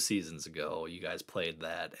 2 seasons ago, you guys played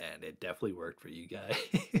that, and it definitely worked for you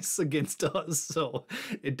guys against us. So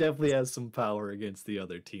it definitely has some power against the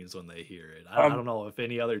other teams when they hear it. I don't know if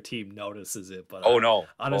any other team notices it, but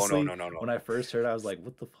honestly, no. When I first heard it, I was like,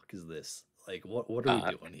 what the fuck is this? Like, what are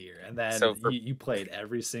we doing here? And then you played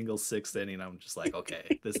every single 6th inning. I'm just like,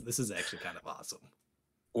 okay, this is actually kind of awesome.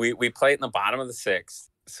 We play it in the bottom of the 6th,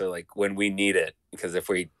 so like when we need it, because if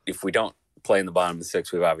we don't play in the bottom of the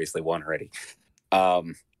 6th, we've obviously won already.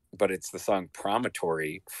 But it's the song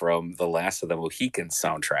Promontory from the Last of the Mohicans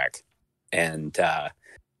soundtrack, and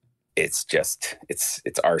it's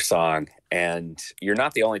our song. And you're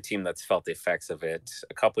not the only team that's felt the effects of it.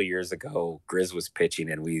 A couple of years ago, Grizz was pitching,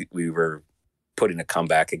 and we were putting a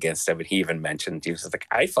comeback against him, and he even mentioned, he was like,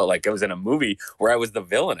 I felt like I was in a movie where I was the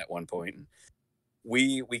villain at one point. And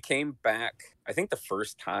we came back, I think the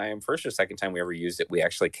first or second time we ever used it, we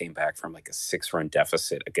actually came back from like a 6-run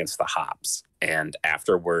deficit against the Hops. And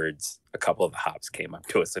afterwards, a couple of the Hops came up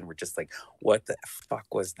to us and were just like, what the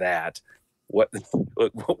fuck was that? What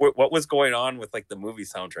was going on with like the movie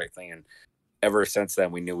soundtrack thing? And ever since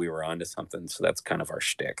then, we knew we were onto something. So that's kind of our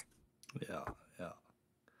shtick. Yeah.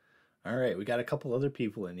 All right, we got a couple other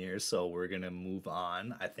people in here, so we're going to move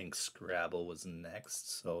on. I think Scrabble was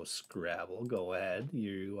next. So Scrabble, go ahead.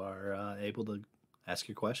 You are able to ask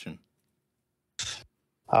your question.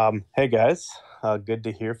 Hey guys, good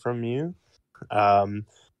to hear from you. The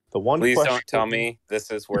one Please question... don't tell me this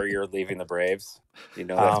is where you're leaving the Braves. You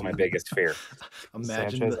know that's my biggest fear.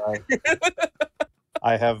 Imagine Sanchez,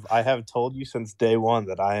 I have told you since day one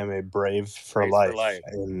that I am a Brave for life,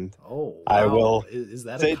 and I will is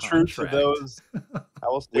that stay true to those. I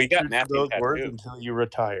will stay true to those words too. until you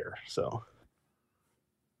retire. So,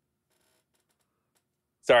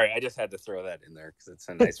 sorry, I just had to throw that in there because it's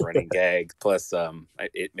a nice running gag. Plus,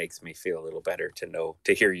 it makes me feel a little better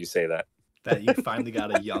to hear you say that. That you finally got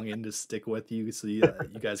a youngin to stick with you, so you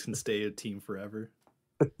guys can stay a team forever.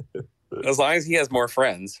 As long as he has more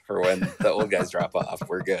friends for when the old guys drop off,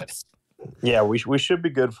 we're good. Yeah, we should be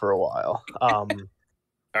good for a while. All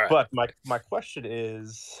right. But my question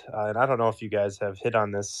is, and I don't know if you guys have hit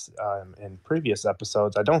on this in previous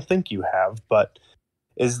episodes. I don't think you have, but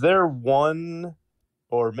is there one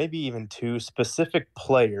or maybe even 2 specific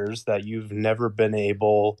players that you've never been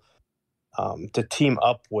able to team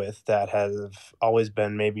up with that have always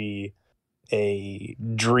been maybe a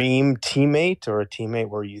dream teammate, or a teammate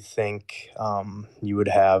where you think you would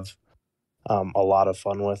have a lot of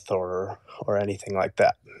fun with, or anything like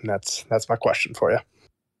that? And that's my question for you.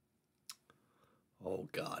 Oh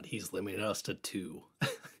God, he's limiting us to 2.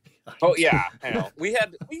 Oh yeah, I know. We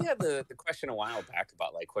had the question a while back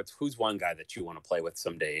about like who's one guy that you want to play with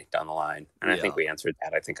someday down the line, and I think we answered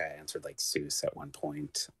that. I think I answered like Seuss at one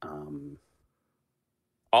point.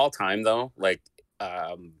 All time though, like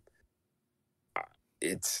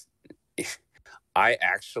it's I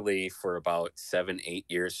actually, for about 7-8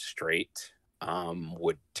 years straight,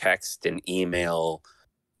 would text and email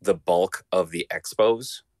the bulk of the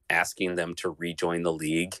Expos, asking them to rejoin the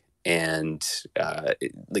league and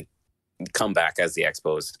like come back as the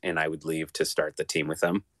Expos, and I would leave to start the team with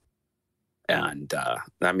them. And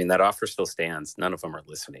I mean, that offer still stands. None of them are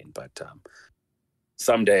listening, but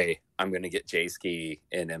someday I'm going to get J-Ski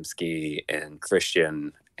and M-Ski and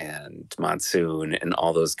Christian and Monsoon and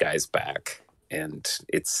all those guys back. And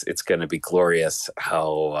it's going to be glorious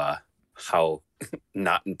how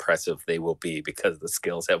not impressive they will be, because the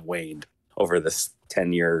skills have waned over this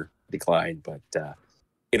 10-year decline. But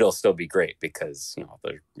it'll still be great because, you know,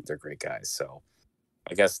 they're great guys. So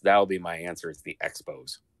I guess that'll be my answer, is the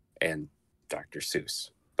Expos and Dr. Seuss.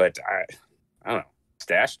 But I don't know.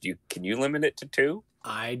 Stache, can you limit it to 2?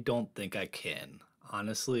 I don't think I can.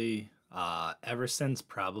 Honestly, ever since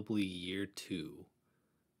probably year 2,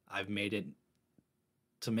 I've made it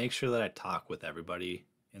to make sure that I talk with everybody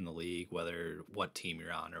in the league, whether what team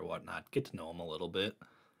you're on or whatnot, get to know them a little bit.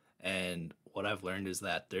 And what I've learned is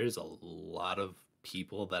that there's a lot of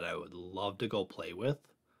people that I would love to go play with,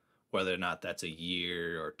 whether or not that's a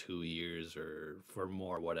year or 2 years or for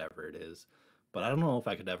more, whatever it is. But I don't know if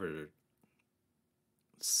I could ever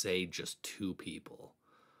say just 2 people.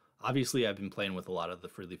 Obviously, I've been playing with a lot of the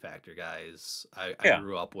Fridley Factor guys. I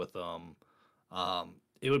grew up with them.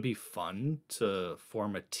 It would be fun to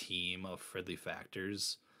form a team of Fridley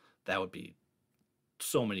Factors. That would be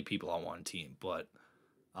so many people on one team. But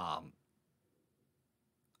I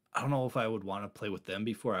don't know if I would want to play with them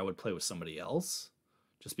before I would play with somebody else,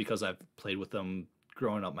 just because I've played with them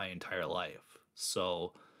growing up my entire life.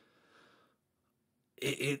 So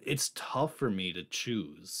it's tough for me to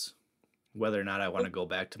choose whether or not I want to go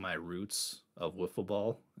back to my roots of wiffle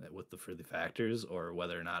ball with the Fridley Factors, or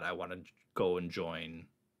whether or not I want to go and join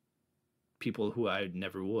people who I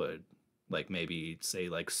never would, like maybe say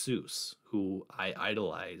like Seuss, who I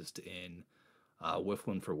idolized in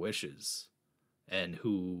Whifflin' for Wishes, and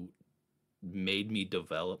who made me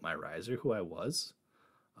develop my riser, who I was.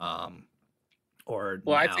 Or Well,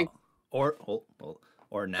 now, I think, or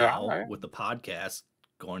now with the podcast,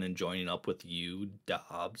 going and joining up with you,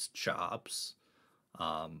 Dobbs, Chops.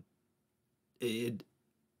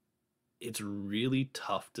 It's really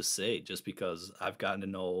tough to say, just because I've gotten to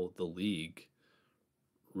know the league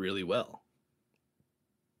really well.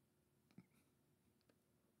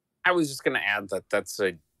 I was just going to add that that's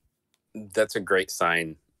a great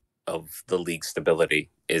sign of the league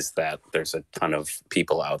stability, is that there's a ton of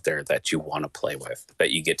people out there that you want to play with,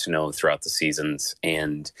 that you get to know throughout the seasons,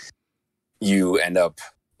 and you end up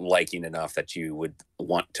liking enough that you would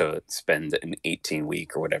want to spend an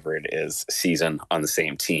 18-week or whatever it is season on the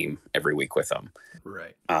same team every week with them.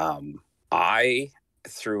 Right. I,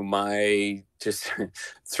 through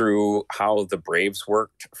how the Braves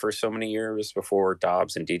worked for so many years before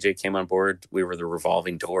Dobbs and DJ came on board, we were the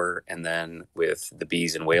revolving door. And then with the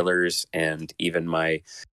Bees and Whalers, and even my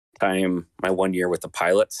 1 year with the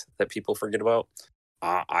Pilots that people forget about,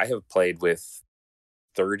 I have played with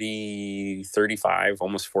 30, 35,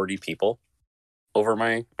 almost 40 people over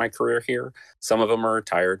my career here. Some of them are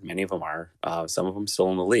retired, many of them are. Some of them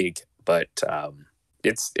still in the league, but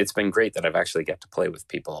it's been great that I've actually got to play with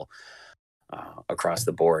people across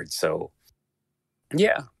the board. So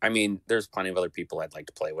yeah, I mean, there's plenty of other people I'd like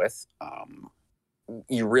to play with.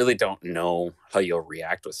 You really don't know how you'll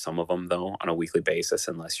react with some of them, though, on a weekly basis,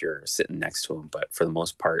 unless you're sitting next to them. But for the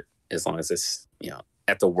most part, as long as it's,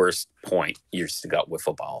 at the worst point, you still got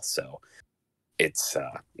wiffle ball. So it's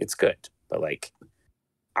good. But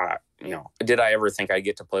did I ever think I'd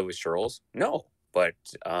get to play with Sherles? No. But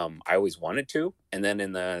I always wanted to. And then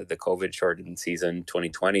in the COVID shortened season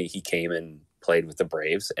 2020, he came and played with the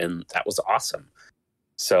Braves, and that was awesome.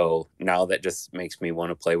 So now that just makes me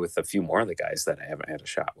want to play with a few more of the guys that I haven't had a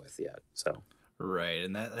shot with yet. So right,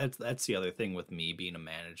 and that's the other thing with me being a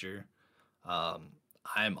manager.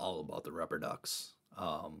 I'm all about the rubber ducks.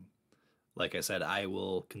 Like I said, I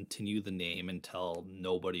will continue the name until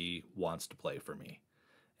nobody wants to play for me.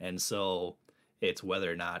 And so it's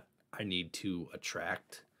whether or not I need to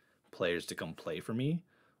attract players to come play for me,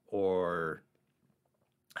 or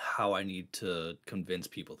how I need to convince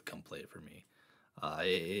people to come play for me.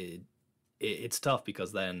 It's tough,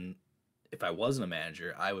 because then if I wasn't a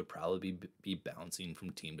manager, I would probably be bouncing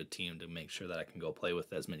from team to team to make sure that I can go play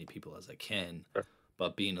with as many people as I can. Sure.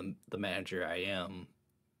 But being the manager I am,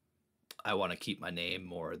 I want to keep my name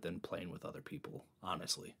more than playing with other people,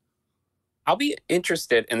 honestly. I'll be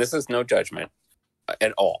interested, and this is no judgment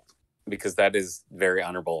at all, because that is very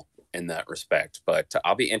honorable in that respect. But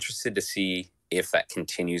I'll be interested to see if that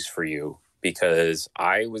continues for you because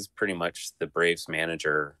I was pretty much the Braves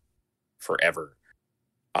manager forever,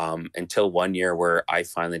 until one year where I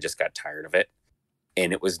finally just got tired of it.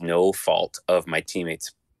 And it was no fault of my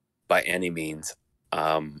teammates by any means.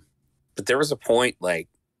 But there was a point, like,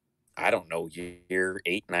 I don't know, year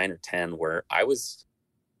 8, 9, or 10, where I was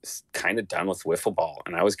kind of done with wiffle ball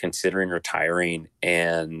and I was considering retiring.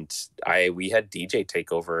 And we had DJ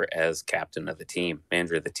take over as captain of the team,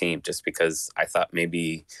 manager of the team, just because I thought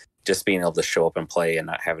maybe just being able to show up and play and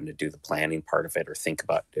not having to do the planning part of it or think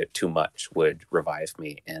about it too much would revive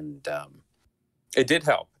me. And it did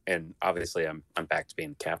help. And obviously I'm back to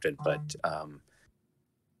being captain, but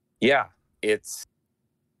yeah,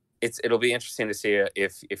 it'll be interesting to see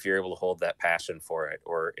if you're able to hold that passion for it,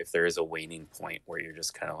 or if there is a waning point where you're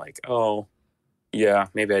just kind of like, oh yeah,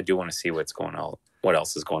 maybe I do want to see what's going on, what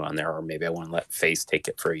else is going on there, or maybe I want to let Face take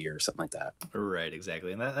it for a year or something like that. Right,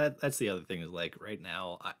 exactly. And that's the other thing is, like, right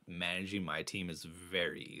now, managing my team is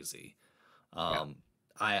very easy.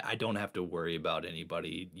 I don't have to worry about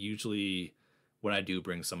anybody. Usually when I do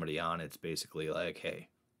bring somebody on, it's basically like, hey,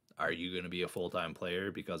 are you going to be a full-time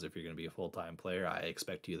player? Because if you're going to be a full-time player, I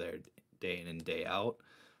expect you there day in and day out.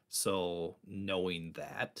 So knowing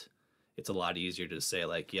that, it's a lot easier to say,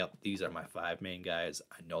 like, yep, these are my 5 main guys.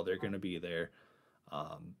 I know they're going to be there.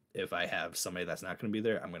 If I have somebody that's not going to be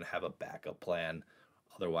there, I'm going to have a backup plan.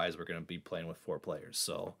 Otherwise, we're going to be playing with 4 players.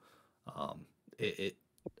 So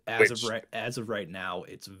as of right now,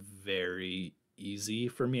 it's very easy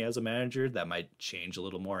for me as a manager. That might change a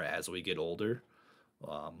little more as we get older.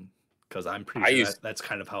 Because I'm pretty sure that's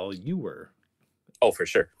kind of how you were. Oh, for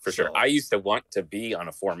sure. Sure. I used to want to be on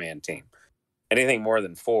a 4-man team. Anything more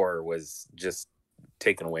than 4 was just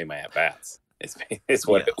taking away my at-bats. It's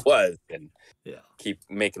what it was, and keep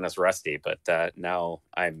making us rusty. But now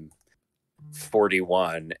I'm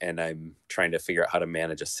 41, and I'm trying to figure out how to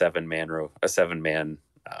manage a 7-man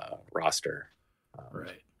roster.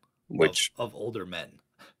 Right. Which of older men.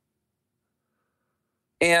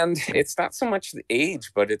 And it's not so much the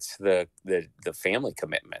age, but it's the family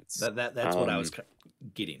commitments. That's what I was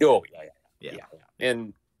getting. Oh, yeah.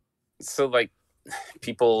 And so, like,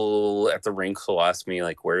 people at the rink will ask me,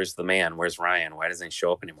 like, where's the man? Where's Ryan? Why doesn't he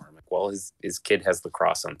show up anymore? I'm like, well, his kid has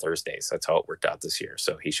lacrosse on Thursdays. That's how it worked out this year.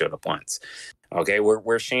 So he showed up once. Okay,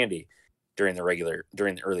 where's Shandy during the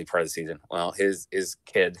early part of the season? Well, his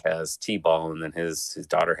kid has T-ball, and then his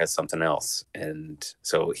daughter has something else. And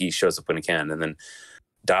so he shows up when he can. And then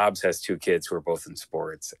Dobbs has 2 kids who are both in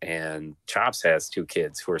sports, and Chops has 2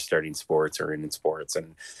 kids who are starting sports or in sports.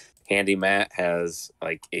 And Handy Matt has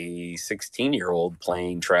like a 16-year-old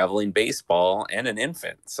playing traveling baseball and an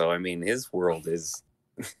infant. So, I mean, his world is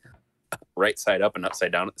right side up and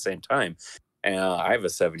upside down at the same time. And I have a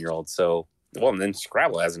 7-year-old. So, and then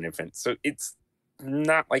Scrabble has an infant. So it's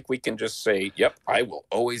not like we can just say, yep, I will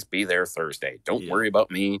always be there Thursday. Don't worry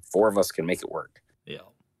about me. 4 of us can make it work. Yeah.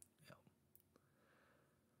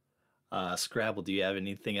 Scrabble, do you have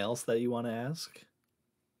anything else that you want to ask?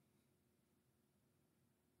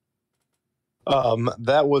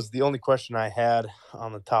 That was the only question I had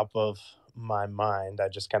on the top of my mind. I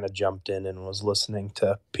just kind of jumped in and was listening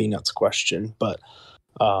to Peanut's question, but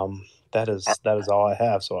that is all I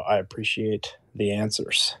have. So I appreciate the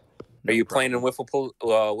answers. Are you playing in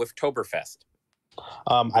Wifftoberfest?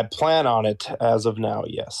 I plan on it as of now.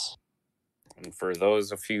 Yes. And for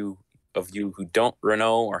those of you who don't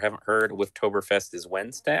know or haven't heard, Wifftoberfest is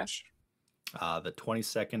when, Stache? The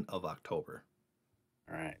 22nd of October.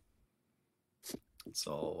 All right.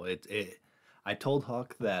 So I told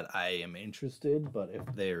Huck that I am interested, but if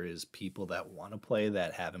there is people that want to play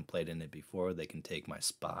that haven't played in it before, they can take my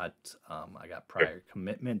spot. I got prior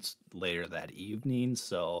commitments later that evening,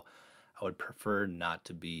 so I would prefer not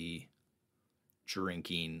to be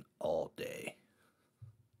drinking all day.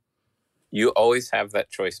 You always have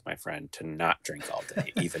that choice, my friend, to not drink all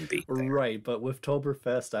day, even be there. Right, but with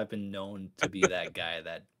Toberfest, I've been known to be that guy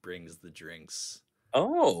that brings the drinks.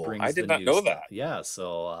 Oh, I did not know that. Yeah,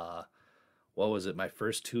 so what was it? My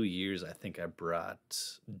first 2 years, I think I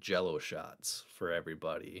brought Jello shots for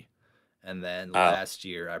everybody. And then last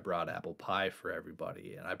year, I brought apple pie for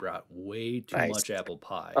everybody. And I brought way too much apple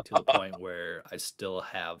pie to the point where I still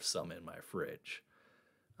have some in my fridge.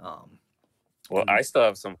 Well, I still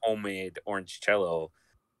have some homemade orange cello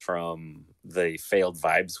from the failed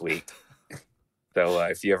Vibes week. So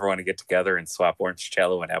if you ever want to get together and swap orange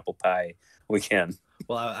cello and apple pie, we can.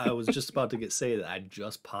 Well, I was just about to say that I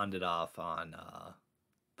just pawned it off on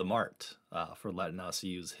the Mart for letting us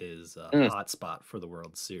use his hotspot for the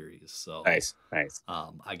World Series. So nice.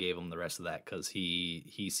 I gave him the rest of that because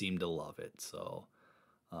he seemed to love it. So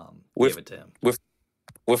gave it to him.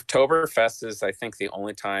 Toberfest is, I think, the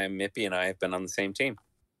only time Mippy and I have been on the same team.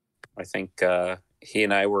 I think he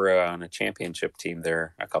and I were on a championship team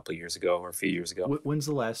there a couple of years ago or a few years ago. When's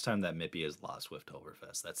the last time that Mippy has lost with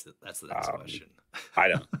Toberfest? That's the next question. I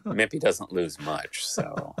don't. Mippy doesn't lose much,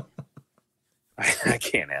 so I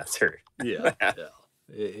can't answer. Yeah.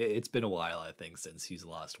 It's been a while, I think, since he's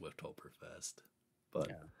lost with Toberfest. But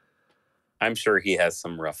yeah. I'm sure he has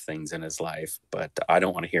some rough things in his life, but I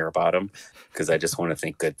don't want to hear about them because I just want to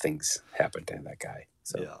think good things happen to that guy.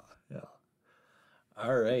 So yeah.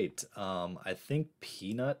 All right. I think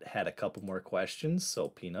Peanut had a couple more questions. So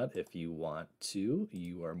Peanut, if you want to,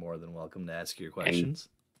 you are more than welcome to ask your questions.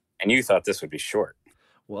 And you thought this would be short.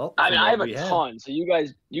 Well, I mean, I have a ton, so you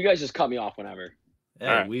guys just cut me off whenever.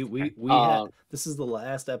 Yeah, right. we had, this is the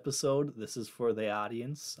last episode. This is for the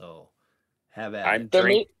audience, so have at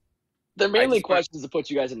it. They're mainly questions to put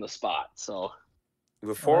you guys in the spot. So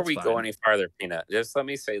before we go any farther, Peanut, just let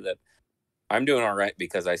me say that I'm doing all right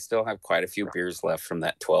because I still have quite a few beers left from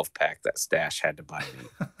that 12-pack that Stache had to buy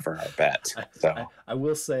me for our bet. So I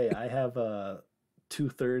will say I have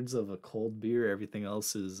 2/3 of a cold beer. Everything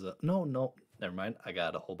else is no, never mind. I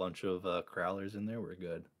got a whole bunch of crowlers in there. We're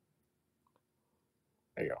good.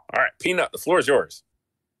 There you go. All right, Peanut, the floor is yours.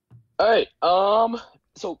 All right.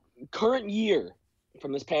 So current year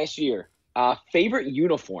from this past year, favorite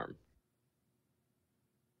uniform.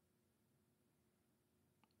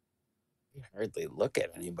 I hardly look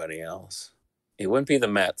at anybody else. It wouldn't be the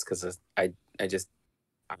Mets because I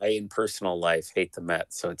in personal life hate the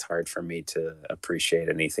Mets, so it's hard for me to appreciate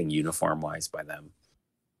anything uniform-wise by them.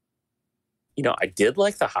 You know, I did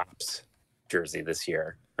like the Hops jersey this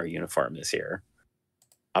year, or uniform this year.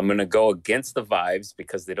 I'm going to go against the vibes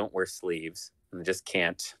because they don't wear sleeves. And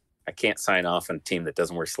I can't sign off on a team that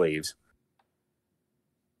doesn't wear sleeves.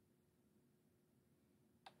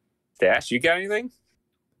 Stache, you got anything?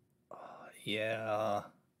 Yeah.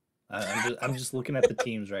 I'm just looking at the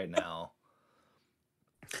teams right now.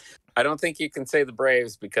 I don't think you can say the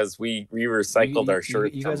Braves because we recycled our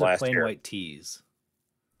shirts. You guys are plain white tees.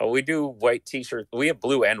 Oh, we do white t-shirts. We have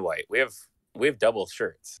blue and white. We have double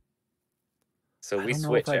shirts. So we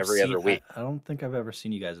switch every other week. I don't think I've ever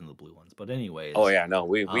seen you guys in the blue ones, but anyways. Oh yeah, no,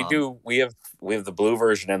 we do. We have the blue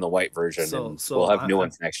version and the white version, and we'll have new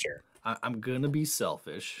ones next year. I'm gonna be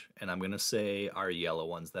selfish, and I'm gonna say our yellow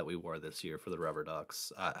ones that we wore this year for the Rubber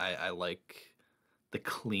Ducks. I like the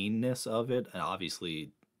cleanness of it, and obviously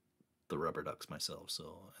the Rubber Ducks myself.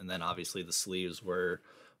 So, and then obviously the sleeves were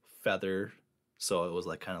feather, so it was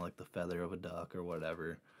like kind of like the feather of a duck or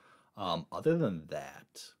whatever. Other than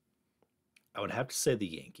that, I would have to say the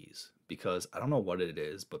Yankees because I don't know what it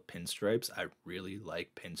is, but pinstripes, I really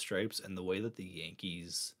like pinstripes, and the way that the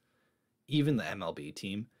Yankees, even the MLB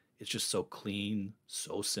team, it's just so clean,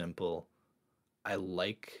 so simple. I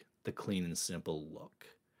like the clean and simple look.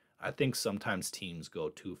 I think sometimes teams go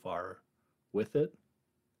too far with it,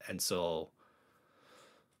 and so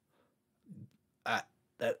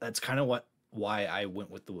that's kind of why I went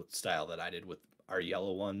with the style that I did with our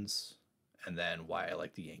yellow ones. And then why I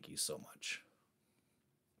like the Yankees so much.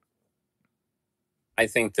 I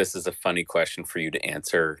think this is a funny question for you to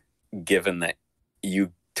answer, given that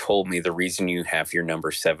you told me the reason you have your number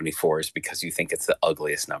 74 is because you think it's the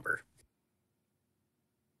ugliest number.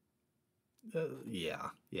 Yeah.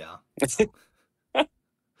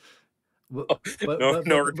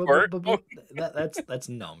 No retort. That's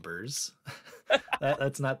numbers.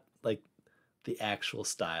 That's not like the actual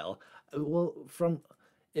style. Well,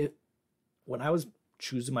 when I was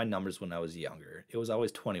choosing my numbers when I was younger, it was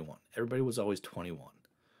always 21. Everybody was always 21.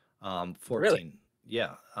 14. Really?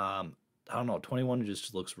 Yeah. I don't know. 21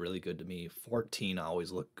 just looks really good to me. 14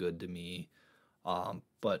 always looked good to me.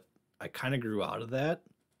 But I kind of grew out of that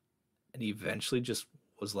and eventually just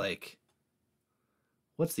was like,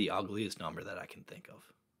 what's the ugliest number that I can think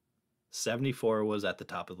of? 74 was at the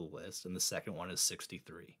top of the list, and the second one is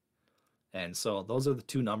 63. And so those are the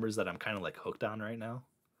two numbers that I'm kind of like hooked on right now.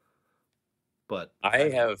 But I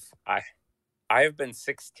have been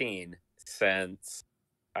 16 since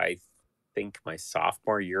I think my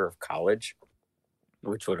sophomore year of college,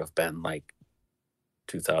 which would have been like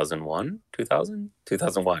 2001,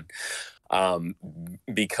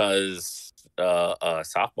 because a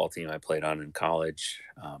softball team I played on in college,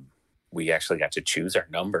 we actually got to choose our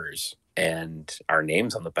numbers and our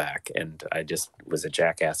names on the back, and I just was a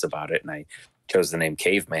jackass about it, and I chose the name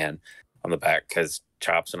Caveman on the back because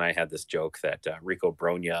Chops and I had this joke that Rico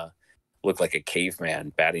Bronya looked like a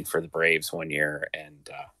caveman batting for the Braves one year, and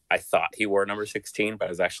I thought he wore number 16, but I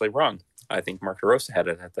was actually wrong. I think Mark DeRosa had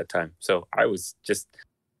it at that time, so I was just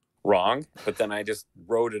wrong, but then I just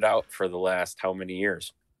wrote it out for the last how many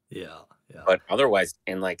years? Yeah, yeah. But otherwise,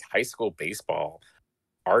 in like high school baseball,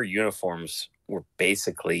 our uniforms were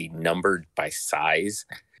basically numbered by size.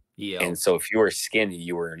 Yeah. And so if you were skinny,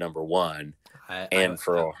 you were number one. I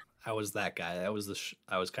was that guy. I was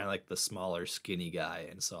kind of like the smaller, skinny guy,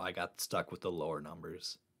 and so I got stuck with the lower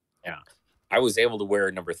numbers. Yeah. I was able to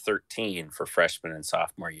wear number 13 for freshman and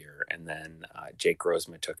sophomore year. And then Jake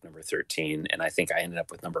Roseman took number 13. And I think I ended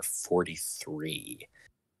up with number 43,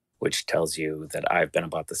 which tells you that I've been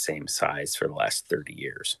about the same size for the last 30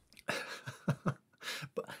 years.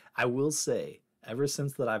 But I will say, ever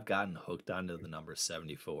since that I've gotten hooked onto the number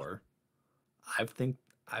 74,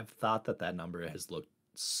 I've thought that number has looked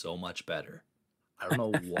so much better. I don't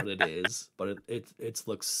know what it is, but it's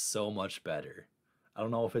looks so much better. I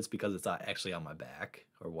don't know if it's because it's not actually on my back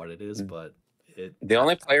or what it is, but the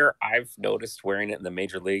only player I've noticed wearing it in the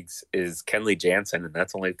major leagues is Kenley Jansen, and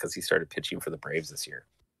that's only because he started pitching for the Braves this year.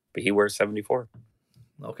 But he wears 74.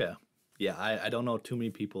 Okay. Yeah, I don't know too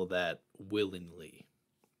many people that willingly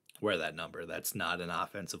wear that number. That's not an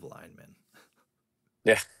offensive lineman.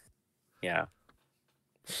 Yeah. Yeah.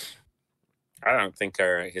 I don't think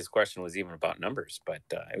his question was even about numbers, but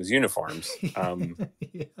it was uniforms. Yeah.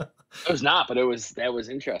 It was not, but that was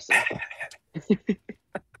interesting.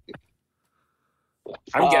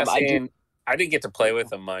 I'm guessing I didn't get to play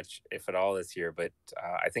with him much, if at all, this year, but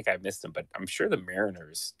I think I missed him. But I'm sure the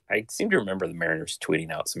Mariners, I seem to remember the Mariners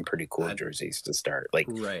tweeting out some pretty cool jerseys to start. Like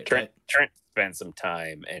right. Trent spent some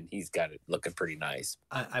time, and he's got it looking pretty nice.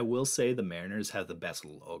 I will say the Mariners have the best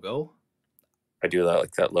logo. I do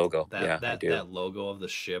like that logo. I do. That logo of the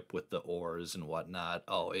ship with the oars and whatnot.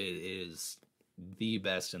 Oh, it is the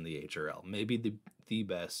best in the HRL. Maybe the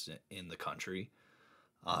best in the country.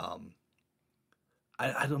 I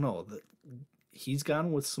don't know. He's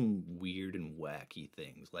gone with some weird and wacky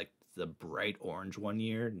things, like the bright orange one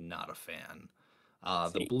year. Not a fan.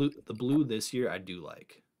 The blue this year, I do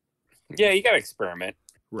like. Yeah, you got to experiment.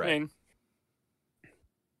 Right. I mean,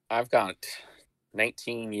 I've got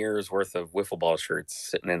 19 years worth of wiffle ball shirts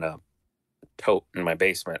sitting in a tote in my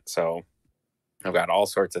basement. So I've got all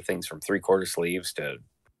sorts of things from 3/4 sleeves to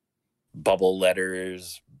bubble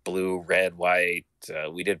letters, blue, red, white.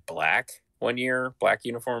 We did black one year, black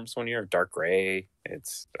uniforms one year, dark gray.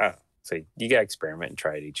 It's so you got to experiment and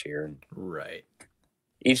try it each year. And right.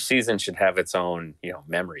 Each season should have its own,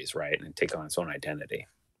 memories, right? And take on its own identity.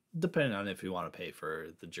 Depending on if you want to pay for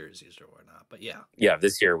the jerseys or whatnot, but yeah. Yeah,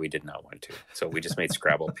 this year we did not want to, so we just made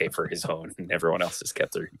Scrabble pay for his own, and everyone else has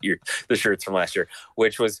kept the shirts from last year,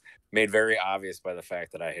 which was made very obvious by the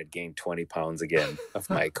fact that I had gained 20 pounds again of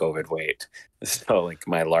my COVID weight. So, like,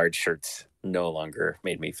 my large shirts no longer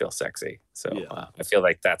made me feel sexy. So yeah. I feel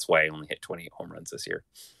like that's why I only hit 28 home runs this year.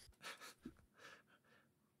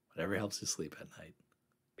 Whatever helps you sleep at night.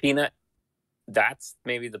 Peanut. That's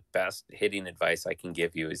maybe the best hitting advice I can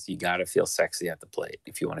give you is you got to feel sexy at the plate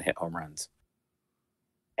if you want to hit home runs.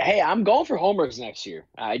 Hey, I'm going for homers next year.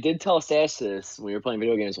 I did tell Stache this when we were playing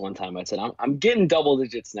video games one time. I said, I'm getting double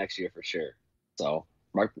digits next year for sure. So,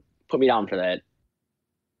 Mark, put me down for that.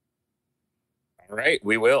 All right,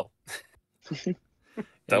 we will.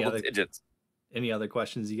 Double digits. Any other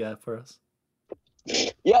questions you got for us?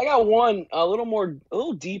 Yeah, I got one a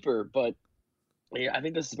little deeper, but yeah, I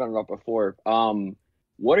think this has been up before.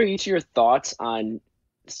 What are each of your thoughts on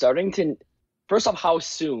starting to, first off, how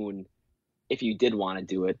soon, if you did want to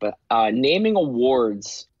do it, but naming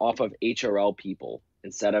awards off of HRL people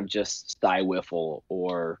instead of just Cy Wiffle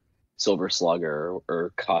or Silver Slugger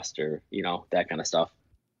or Custer, that kind of stuff?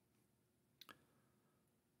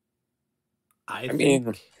 I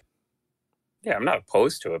mean, yeah, I'm not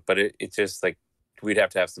opposed to it, but it's just like we'd have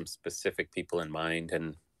to have some specific people in mind,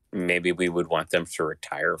 and maybe we would want them to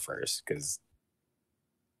retire first because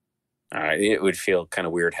it would feel kind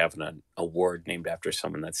of weird having an award named after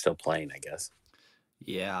someone that's still playing, I guess.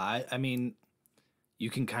 Yeah, I mean, you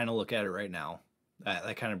can kind of look at it right now.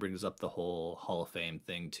 That kind of brings up the whole Hall of Fame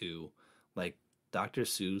thing too. Like, Dr.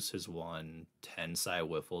 Seuss has won 10 Cy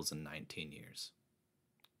Wiffles in 19 years.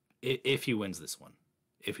 If he wins this one.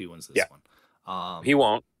 one. He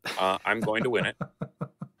won't. I'm going to win it.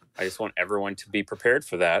 I just want everyone to be prepared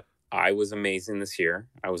for that. I was amazing this year.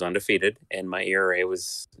 I was undefeated, and my ERA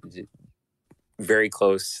was very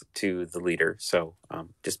close to the leader. So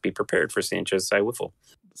just be prepared for Sanchez Cy Wiffle.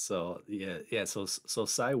 So yeah. So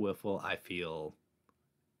Cy Wiffle, I feel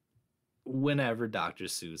whenever Dr.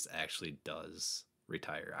 Seuss actually does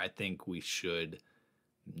retire, I think we should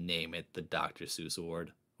name it the Dr. Seuss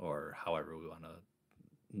Award, or however we want to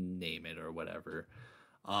name it or whatever.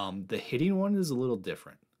 The hitting one is a little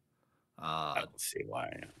different. I don't see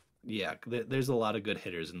why. Yeah, there's a lot of good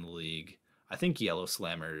hitters in the league. I think Yellow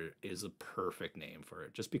Slammer is a perfect name for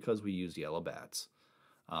it, just because we use yellow bats.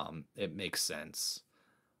 It makes sense.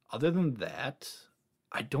 Other than that,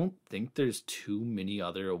 I don't think there's too many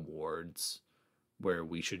other awards where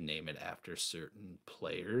we should name it after certain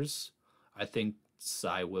players. I think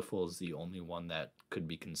Cy Wiffle is the only one that could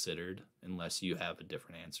be considered, unless you have a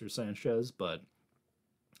different answer, Sanchez. But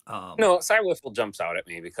No, Cy Wiffle jumps out at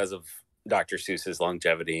me because of Dr. Seuss's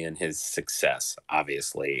longevity and his success,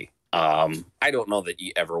 obviously. I don't know that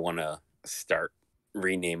you ever want to start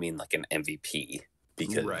renaming like an MVP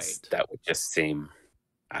because that would just seem,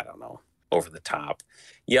 I don't know, over the top.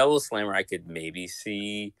 Yellow Slammer, I could maybe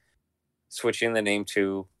see switching the name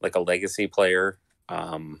to like a legacy player.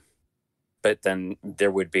 But then there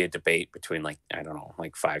would be a debate between like, I don't know,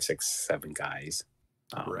 like 5, 6, 7 guys.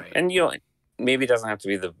 And, you know, maybe it doesn't have to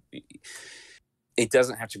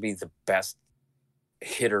be the best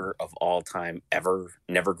hitter of all time ever,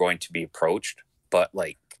 never going to be approached, but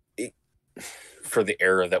like for the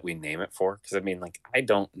era that we name it for. Because I mean, like, I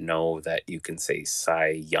don't know that you can say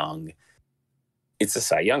Cy Young. It's a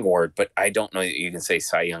Cy Young award, but I don't know that you can say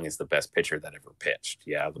Cy Young is the best pitcher that ever pitched.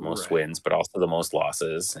 Yeah, the most wins, but also the most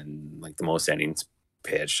losses and like the most innings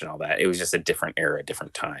pitched and all that. It was just a different era,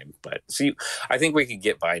 different time. But see, I think we could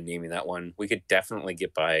get by naming that one. We could definitely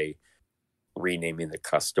get by renaming the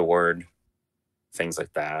Cust Award, things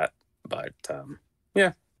like that. But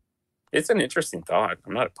yeah, it's an interesting thought.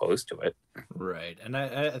 I'm not opposed to it. Right. And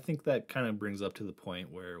I think that kind of brings up to the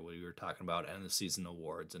point where we were talking about end of season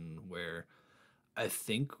awards, and where I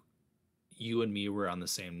think you and me were on the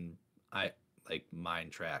same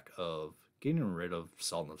mind track of getting rid of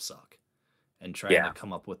Sultan of Suck and trying to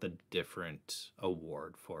come up with a different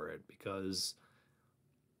award for it, because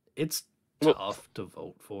it's tough to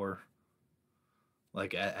vote for.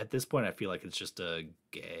 Like at this point, I feel like it's just a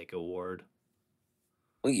gag award.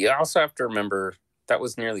 Well, you also have to remember that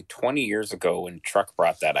was nearly 20 years ago when Truck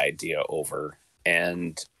brought that idea over.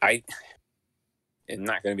 And I am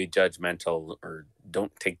not going to be judgmental, or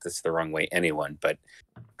don't take this the wrong way, anyone, but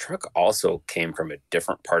Truck also came from a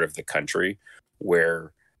different part of the country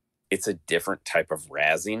where it's a different type of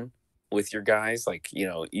razzing with your guys. Like, you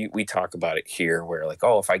know, we talk about it here where like,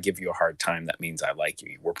 oh, if I give you a hard time, that means I like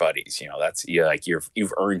you. We're buddies. You know, that's like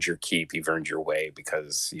you've earned your keep. You've earned your way,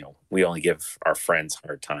 because, you know, we only give our friends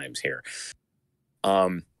hard times here.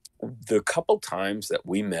 The couple times that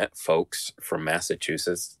we met folks from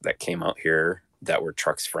Massachusetts that came out here that were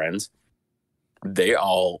Truck's friends, they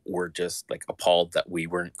all were just like appalled that we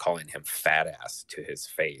weren't calling him fat ass to his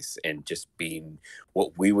face and just being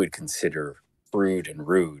what we would consider crude and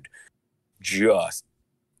rude, just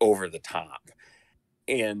over the top.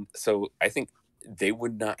 And so I think they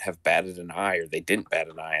would not have batted an eye, or they didn't bat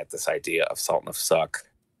an eye at this idea of Sultan of Suck.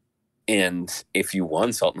 And if you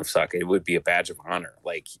won Sultan of Suck, it would be a badge of honor.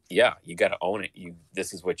 Like, yeah, you got to own it.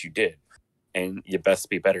 This is what you did, and you best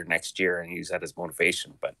be better next year and use that as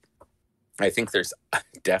motivation. But I think there's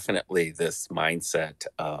definitely this mindset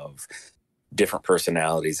of different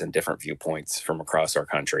personalities and different viewpoints from across our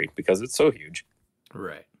country, because it's so huge.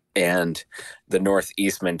 Right. And the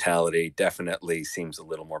Northeast mentality definitely seems a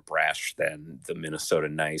little more brash than the Minnesota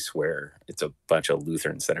Nice, where it's a bunch of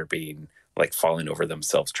Lutherans that are being like falling over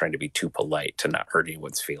themselves, trying to be too polite to not hurt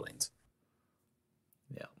anyone's feelings.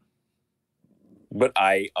 Yeah. But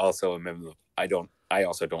I also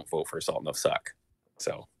also don't vote for Sultan of Suck.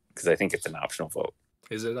 So, because I think it's an optional vote.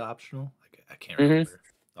 Is it optional? I can't remember.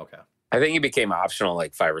 Okay. I think it became optional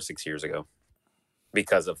like 5 or 6 years ago,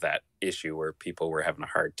 because of that issue where people were having a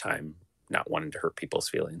hard time not wanting to hurt people's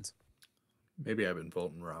feelings. Maybe I've been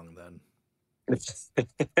voting wrong then.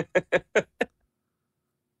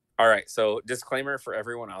 All right. So disclaimer for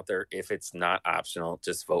everyone out there: if it's not optional,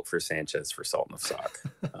 just vote for Sanchez for Sultan of Suck.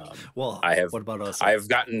 Well, what about us? I've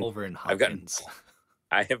gotten over in Hopkins.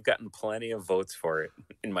 I have gotten plenty of votes for it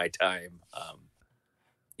in my time,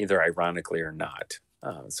 either ironically or not.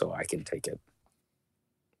 So I can take it.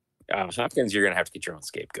 Hopkins, you're going to have to get your own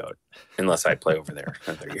scapegoat, unless I play over there.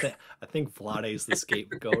 I think Vlade's the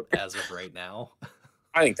scapegoat as of right now.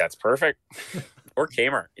 I think that's perfect. Or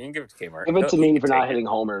Kmart. You can give it to Kmart. Give it to me for not hitting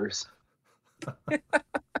homers.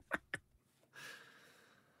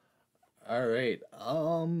 All right.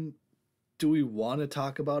 Do we want to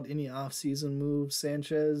talk about any off-season moves,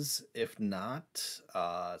 Sanchez? If not,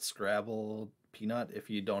 Scrabble, Peanut, if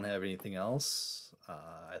you don't have anything else,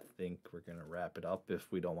 I think we're going to wrap it up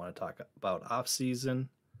if we don't want to talk about off-season.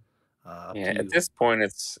 At this point,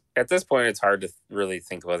 it's hard to really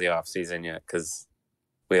think about the off-season yet, because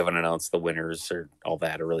we haven't announced the winners or all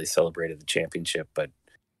that, or really celebrated the championship. But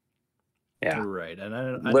yeah, right. And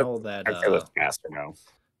I know that I feel it's faster now.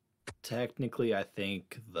 Technically, I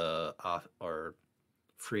think the or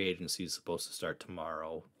free agency is supposed to start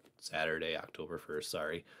tomorrow, Saturday, October 1st.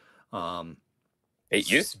 Sorry. It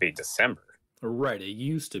used to be December. Right, it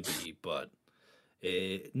used to be, but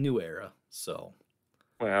a new era. So,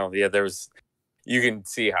 Well, yeah, you can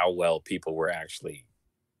see how well people were actually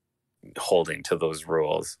holding to those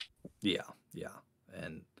rules. yeah.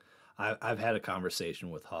 And I've had a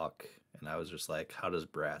conversation with Huck, and I was just like, how does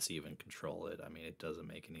Brass even control it? I mean, it doesn't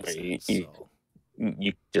make any sense. So,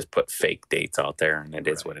 You just put fake dates out there, and it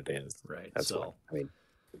is Right. what it is. right. That's So, what I mean.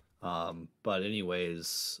 but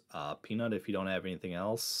anyways, Peanut, if you don't have anything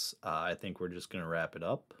else, I think we're just gonna wrap it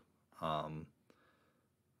up. Oh,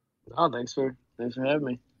 thanks for having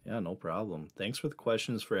me. Yeah, no problem. Thanks for the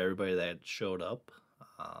questions for everybody that showed up.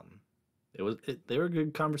 They were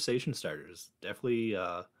good conversation starters. Definitely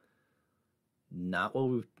not what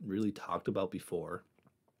we've really talked about before.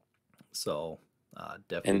 So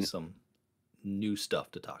definitely And- some new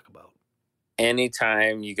stuff to talk about.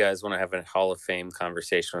 Anytime you guys want to have a Hall of Fame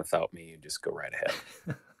conversation without me, you just go right ahead.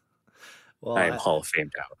 Well, I am Hall of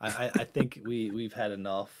Famed out. I think we've had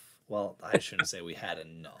enough. Well, I shouldn't say we had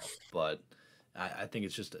enough, but I think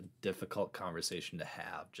it's just a difficult conversation to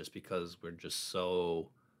have just because we're just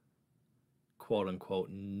so quote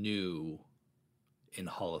unquote new in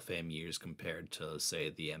Hall of Fame years compared to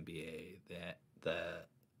say the NBA. Did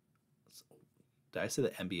I say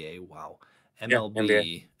the NBA? Wow.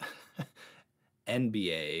 MLB,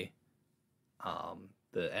 NBA,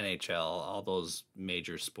 the NHL, all those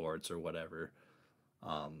major sports or whatever.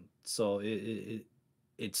 So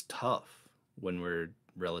it's tough when we're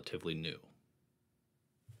relatively new.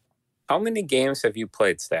 How many games have you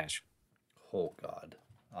played, Stache? Oh God.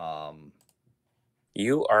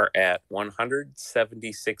 You are at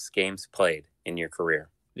 176 games played in your career.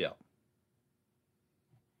 Yeah.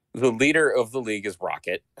 The leader of the league is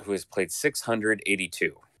Rocket, who has played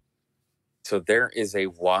 682. So there is a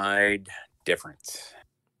wide difference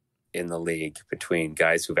in the league between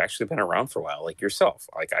guys who've actually been around for a while, like yourself.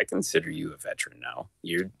 Like, I consider you a veteran now.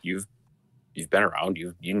 You've been around.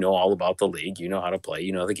 You know all about the league. You know how to play.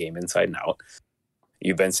 You know the game inside and out.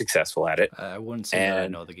 You've been successful at it. I wouldn't say that I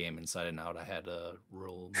know the game inside and out. I had a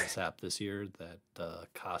rule mishap this year that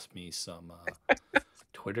cost me some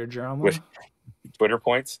Twitter drama. With Twitter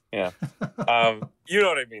points, yeah. You know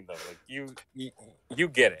what I mean, though. Like you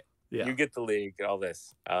get it. Yeah. You get the league and all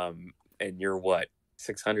this. And you're what,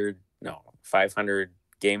 500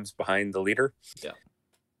 games behind the leader? Yeah.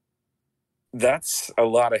 That's a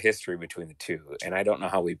lot of history between the two. And I don't know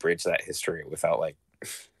how we bridge that history without, like,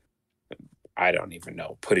 I don't even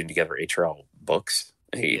know, putting together HRL books.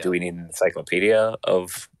 Hey, Yeah. do we need an encyclopedia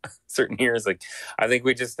of certain years? Like, I think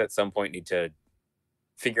we just at some point need to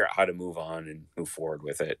figure out how to move on and move forward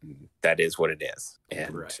with it. And that is what it is.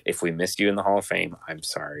 And Right. if we missed you in the Hall of Fame, I'm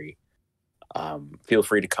sorry. Feel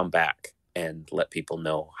free to come back and let people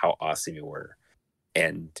know how awesome you were.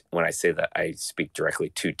 And when I say that, I speak directly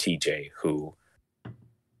to TJ, who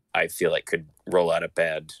I feel like could roll out of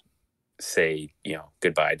bed, say,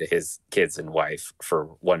 goodbye to his kids and wife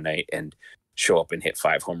for one night and show up and hit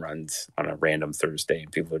 5 home runs on a random Thursday.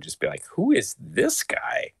 And people would just be like, who is this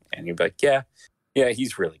guy? And you'd be like, yeah,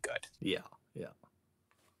 he's really good. Yeah.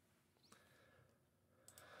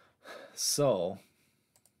 So,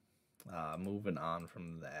 moving on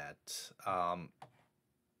from that,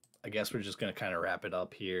 I guess we're just going to kind of wrap it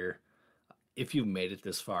up here. If you've made it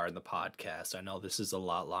this far in the podcast, I know this is a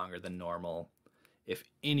lot longer than normal. If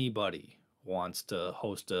anybody wants to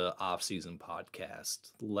host a off-season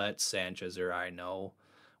podcast, let Sanchez or I know.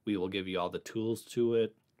 We will give you all the tools to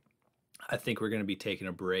it. I think we're going to be taking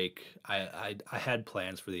a break. I had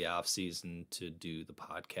plans for the off season to do the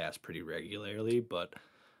podcast pretty regularly, but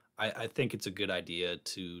I think it's a good idea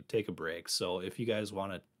to take a break. So if you guys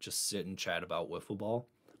want to just sit and chat about wiffle ball,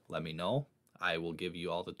 let me know. I will give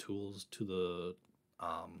you all the tools to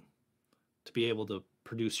be able to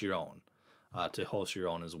produce your own, to host your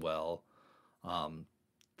own as well.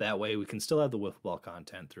 That way we can still have the wiffle ball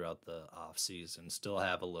content throughout the off season, still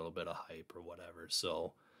have a little bit of hype or whatever.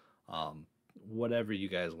 So whatever you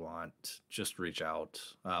guys want, just reach out.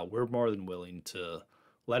 We're more than willing to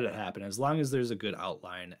let it happen as long as there's a good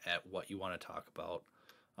outline at what you want to talk about.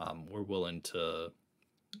 We're willing to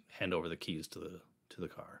hand over the keys to the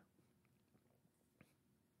car.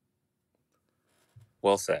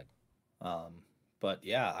 Well said. But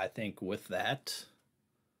yeah, I think with that,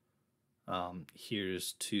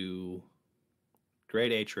 here's to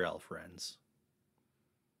great HRL friends.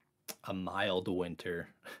 A mild winter.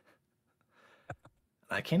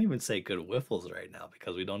 I can't even say good whiffles right now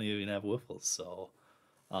because we don't even have whiffles. So,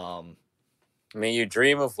 May you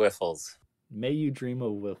dream of wiffles. May you dream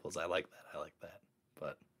of wiffles. I like that.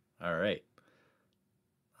 But all right.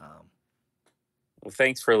 Well,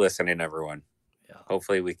 thanks for listening, everyone. Yeah.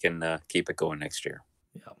 Hopefully we can keep it going next year.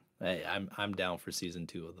 Yeah. Hey, I'm down for season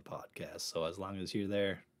 2 of the podcast. So as long as you're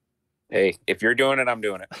there. Hey, if you're doing it, I'm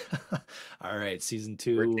doing it. All right, season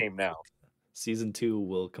We're 2. a team now. Season 2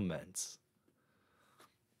 will commence.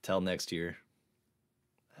 Till next year.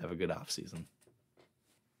 Have a good off season.